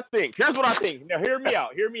 here's what I think. Now, hear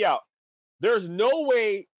me out. There's no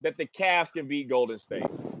way that the Cavs can beat Golden State.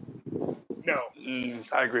 No.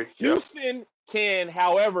 I agree. Houston can,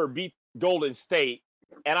 however, beat Golden State,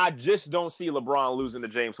 and I just don't see LeBron losing to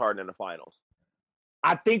James Harden in the finals.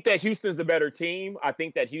 I think that Houston's a better team. I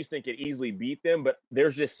think that Houston could easily beat them, but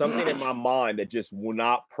there's just something in my mind that just will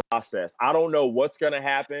not process. I don't know what's going to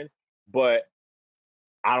happen, but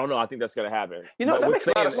I don't know. I think that's going to happen. You know, that makes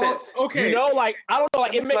a lot of sense. Okay. You know, like, I don't know.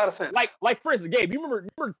 Like, it makes a lot of sense. Like for instance, Gabe, you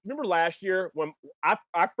remember last year when I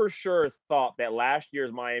for sure thought that last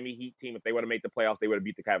year's Miami Heat team, if they would have made the playoffs, they would have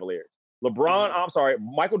beat the Cavaliers.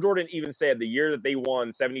 Michael Jordan even said the year that they won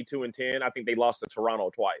 72-10, I think they lost to Toronto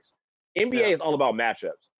twice. NBA is all about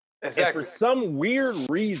matchups. Exactly. And for some weird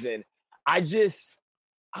reason, I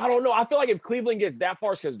don't know. I feel like if Cleveland gets that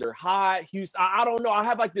far, it's because they're hot. Houston, I don't know. I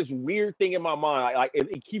have like this weird thing in my mind. Like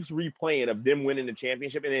it keeps replaying of them winning the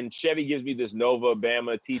championship. And then Chevy gives me this Nova,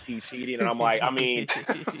 Bama, TT cheating. And I'm like, I mean,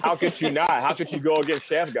 how could you not? How could you go against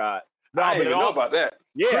Chef God? No, I didn't know about that.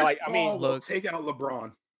 Yeah, Chris Paul will take out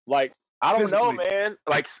LeBron. Like, I don't know, man.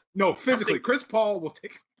 Like, no, physically, Chris Paul will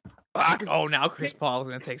take. Now Chris Paul is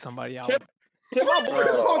going to take somebody out. Can my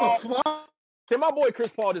boy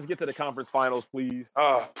Chris Paul just get to the conference finals, please?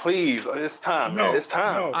 Please. It's time, man. It's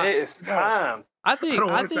time. It's time. I think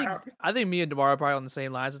me and DeMar are probably on the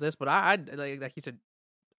same lines with this, but I like he said,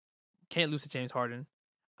 can't lose to James Harden.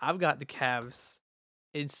 I've got the Cavs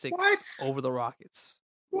in 6 over the Rockets.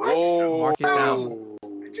 What? Mark it down.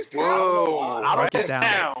 Mark it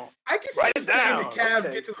down. I can see the Cavs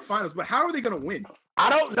get to the finals, but how are they going to win? I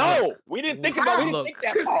don't know. We didn't think that far.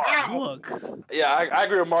 Look. Yeah, I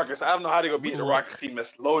agree with Marcus. I don't know how they're going to beat the Rockets team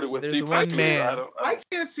that's loaded with There's deep one man. I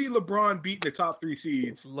can't see LeBron beating the top 3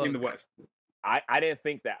 seeds in the West. I didn't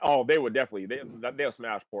think that. Oh, they would definitely. They'll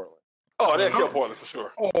smash Portland. Oh, they'll kill Portland for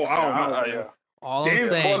sure. Oh, I don't know. Yeah. All I'm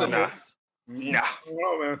saying is... Nah.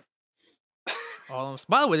 Oh, man.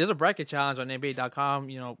 By the way, there's a bracket challenge on NBA.com.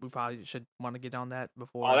 You know, we probably should want to get on that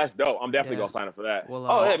before. Oh, that's dope. I'm definitely going to sign up for that.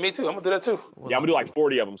 Well, yeah, me too. I'm going to do that too. I'm going to do like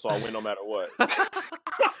 40 of them so I'll win no matter what.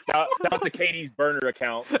 Shout out to Katie's burner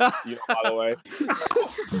accounts, by the way.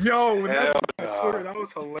 Yo, that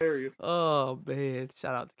was hilarious. Oh, man.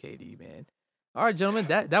 Shout out to KD, man. All right, gentlemen,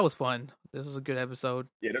 that was fun. This was a good episode.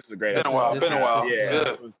 Yeah, this is a great episode. Been a while.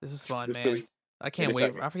 Yeah. This is fun, man. I can't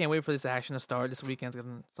wait. I can't wait for this action to start. This weekend's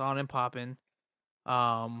it's on and popping.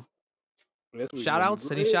 Shout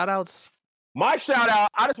outs? Any shout outs? My shout out,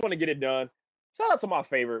 I just want to get it done. Shout out to my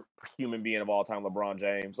favorite human being of all time, LeBron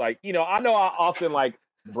James. Like, I know I often like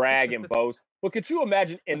brag and boast, but could you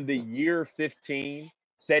imagine in the year 15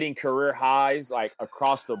 setting career highs like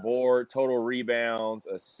across the board, total rebounds,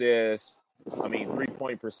 assists,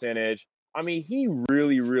 3-point percentage. He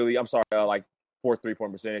really, I'm sorry, like 4th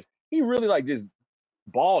 3-point percentage. He really like just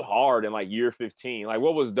balled hard in like year 15. Like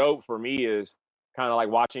what was dope for me is kind of like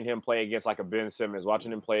watching him play against like a Ben Simmons,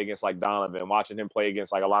 watching him play against like Donovan, watching him play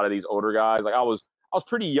against like a lot of these older guys. Like I was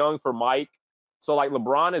pretty young for Mike. So like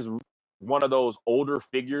LeBron is one of those older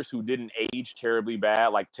figures who didn't age terribly bad,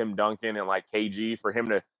 like Tim Duncan and like KG, for him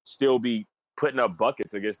to still be putting up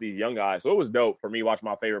buckets against these young guys. So it was dope for me watching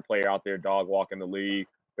my favorite player out there dog walking the league.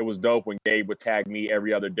 It was dope when Gabe would tag me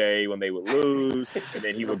every other day when they would lose, and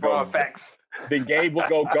then he would go. Facts. Then Gabe would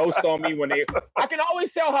go ghost on me when they. I can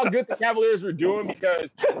always tell how good the Cavaliers were doing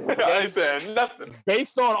because I ain't saying nothing.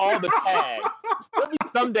 Based on all the tags. Maybe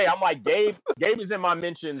someday I'm like Gabe. Gabe is in my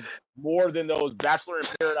mentions more than those Bachelor in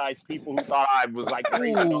Paradise people who thought I was like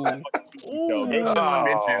crazy. Gabe's in my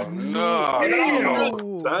mentions. No.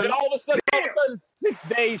 Then all of a sudden, 6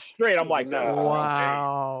 days straight, I'm like, no.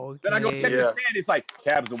 Wow. Okay. Then I go check the stand. It's like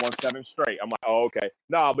Cavs have won 7 straight. I'm like, oh, okay.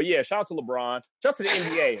 No, but yeah, shout out to LeBron. Shout out to the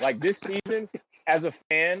NBA. Like this season, as a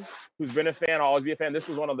fan who's been a fan, I'll always be a fan. This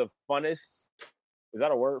was one of the funnest. Is that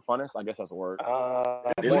a word? Funnest? I guess that's a word.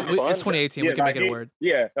 It's 2018. We can make it a word.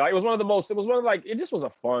 Yeah, it was one of the most. It was one of it just was a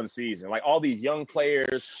fun season. Like all these young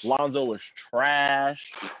players. Lonzo was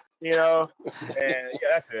trash. And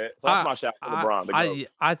that's it. So that's my shout out to LeBron.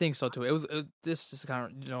 I think so too. It was this just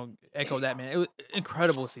kind of echo that, man. It was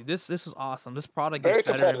incredible to see. This is awesome. This product gets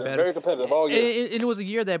better and better. Very competitive all year. And it was a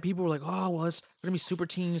year that people were like, oh, well, it's gonna be super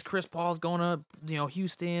teams. Chris Paul's going up.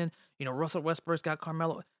 Houston. Russell Westbrook's got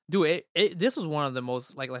Carmelo. Dude, this was one of the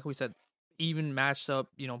most like we said, even matched up.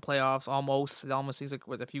 Playoffs almost. It almost seems like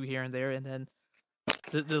with a few here and there, and then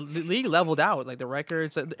the league leveled out. Like the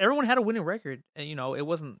records, everyone had a winning record, and it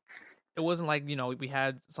wasn't like we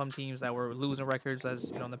had some teams that were losing records as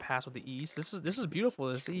in the past with the East. This is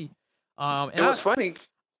beautiful to see. And it was funny.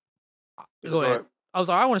 Go ahead.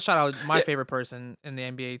 I want to shout out my favorite person in the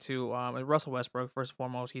NBA too. Russell Westbrook. First and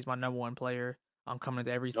foremost, he's my number one player. I'm coming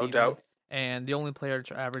into every season. No doubt. And the only player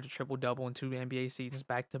to average a triple double in 2 NBA seasons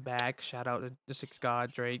back to back. Shout out to the Six God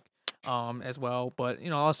Drake, as well. But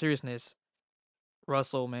all seriousness,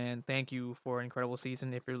 Russell, man, thank you for an incredible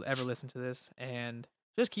season. If you ever listen to this, and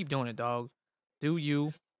just keep doing it, dog. Do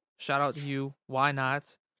you? Shout out to you. Why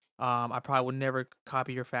not? I probably would never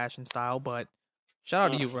copy your fashion style, but shout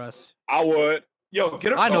out to you, Russ. I would. Yo,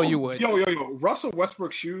 get up. I know you would. Yo. Russell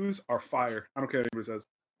Westbrook shoes are fire. I don't care what anybody says.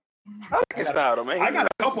 I like his style, man. I got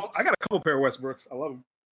a couple pair of Westbrooks. I love them.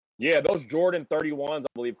 Yeah, those Jordan 31s, I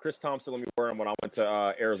believe Chris Thompson let me wear them when I went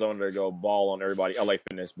to Arizona to go ball on everybody, LA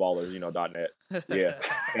Fitness Ballers, .net. Yeah.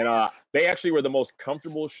 And they actually were the most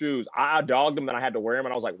comfortable shoes. I dogged them, and I had to wear them,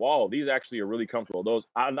 and I was like, wow, these actually are really comfortable. Those,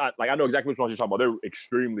 I know exactly which ones you're talking about. They're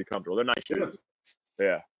extremely comfortable. They're nice shoes.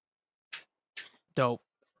 Yeah. Dope.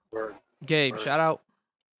 Gabe, shout out.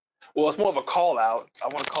 Well, it's more of a call out. I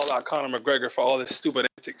want to call out Conor McGregor for all his stupid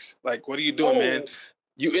antics. Like, what are you doing, man?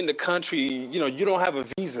 You in the country, you don't have a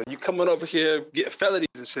visa. You coming over here getting felonies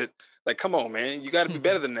and shit. Like, come on, man. You got to be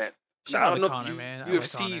better than that. Shout out to Conor, man.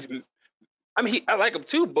 UFC's. I mean, I like him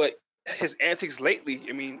too, but his antics lately,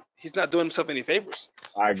 he's not doing himself any favors.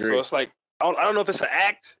 I agree. So it's like, I don't know if it's an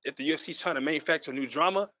act, if the UFC's trying to manufacture new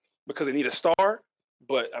drama because they need a star.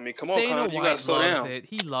 But come on, Dana Conor, you gotta slow down.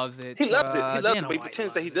 He loves it. He loves it, but he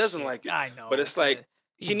pretends that he doesn't like it. I know. But it's like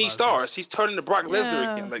he needs stars. He's turning to Brock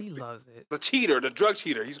Lesnar again. Like he loves it. The cheater, the drug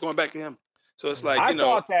cheater. He's going back to him. So it's like I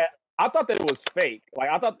thought that it was fake. Like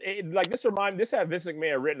I thought, this had Vince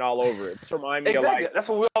McMahon written all over it. This reminded me of like that's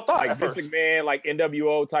what we all thought. Like Vince McMahon, like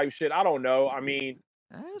NWO type shit. I don't know.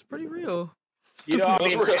 That's pretty real. Yeah. Oh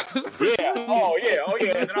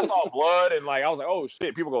yeah. And then I saw blood, and I was like, oh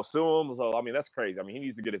shit, people go sue him. So that's crazy. He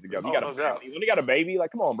needs to get it together. He got a family. When he got a baby,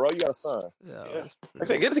 like, come on, bro, you got a son. Yeah. Like I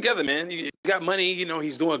said, get it together, man. You got money.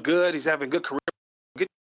 He's doing good. He's having a good career.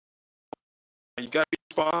 You got to be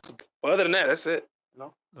responsible. But other than that, that's it.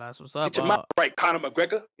 That's what's up. Get your mind right, Conor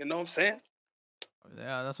McGregor. You know what I'm saying?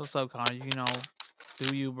 Yeah, that's what's up, Conor.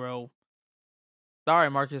 Do you, bro? All right,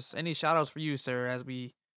 Marcus. Any shout outs for you, sir, as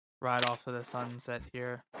we ride off to the sunset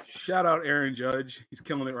here? Shout out Aaron Judge. He's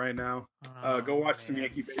killing it right now. Go watch some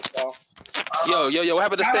Yankee baseball. Yo, what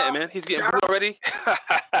happened to Stanton, man? He's getting booed already.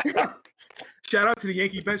 Shout out to the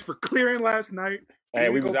Yankee bench for clearing last night. Hey,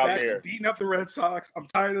 we was out there beating up the Red Sox. I'm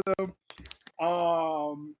tired of them.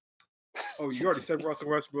 You already said Russell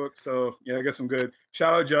Westbrook, so yeah, I guess I'm good.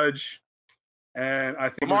 Shout out Judge, and I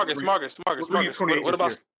think Marcus. What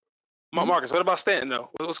about Marcus? What about Stanton though?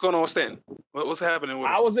 What's going on with Stanton? What's happening with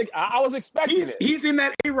him? I was expecting it. He's in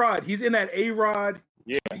that A-Rod. He's in that A-Rod.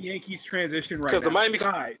 Yeah. Yankees transition right now.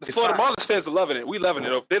 Because the Florida Marlins fans are loving it. We loving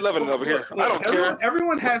it. They're loving it over here. I don't care.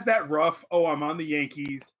 Everyone has that rough. Oh, I'm on the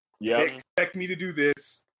Yankees. Yeah. They expect me to do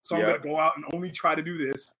this, so I'm going to go out and only try to do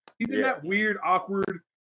this. He's in that weird, awkward,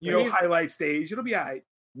 highlight stage. It'll be all right.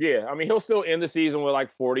 Yeah, he'll still end the season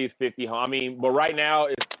with 40, 50. But right now,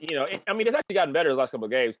 it's actually gotten better the last couple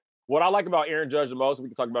of games. What I like about Aaron Judge the most, we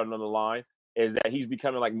can talk about it on the line, is that he's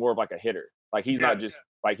becoming more of a hitter. He's not just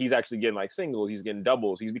he's actually getting singles, he's getting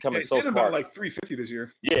doubles. He's becoming so smart. About 350 this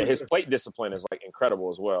year. Yeah, his plate discipline is incredible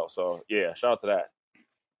as well. So yeah, shout out to that.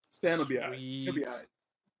 Stan will be all right. He'll be all right.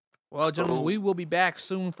 Well, gentlemen, we will be back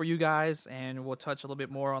soon for you guys, and we'll touch a little bit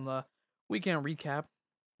more on the weekend recap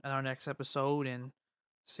in our next episode and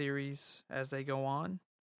series as they go on.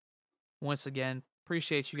 Once again,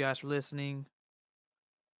 appreciate you guys for listening.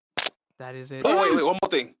 That is it. Oh, wait, one more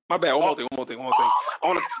thing. My bad. One more thing. I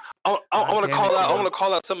want to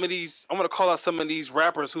call out some of these. I want to call out some of these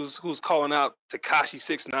rappers who's calling out Tekashi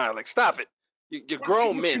 6ix9ine. Stop it. You're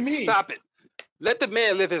grown men. Stop it. Let the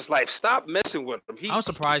man live his life. Stop messing with him. I'm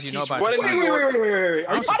surprised you know about it. Wait.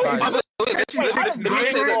 I'm surprised.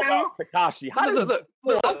 Tekashi.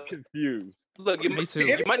 Look, I'm confused. Look, you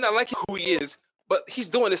might not like who he is, but he's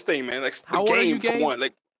doing this thing, man. How old are you, Gabe?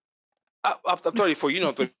 I'm 34. You know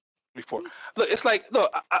I'm 34. Look, it's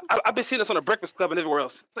I've been seeing this on the Breakfast Club and everywhere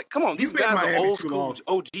else. It's come on, these guys are old school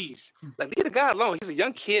OGs. Leave the guy alone. He's a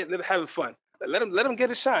young kid having fun. Let him get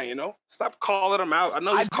his shine, Stop calling him out. I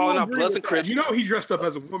know he's calling out Bloods and Crips. He dressed up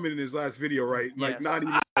as a woman in his last video, right? Yes. Not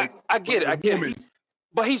even. I get it.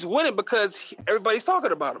 But he's winning because everybody's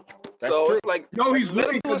talking about him. That's so true. It's no, he's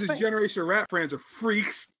winning because his generation of rap fans are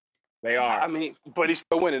freaks. They are. But he's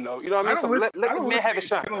still winning though. You know what I mean? Let the man have a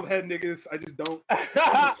shot. Head niggas, I just don't.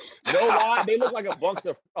 No lie, they look like a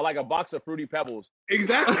box of Fruity Pebbles.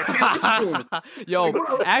 Exactly. Yo,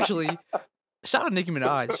 actually, Shout out Nicki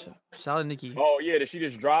Minaj. Shout out Nicki. Oh yeah, did she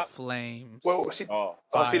just drop? Flames. Whoa, she Oh,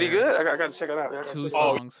 CD good? I gotta check it out. Two Out.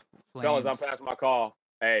 songs. fellas, I'm Flames. past my call.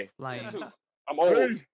 Hey, Flames. I'm old.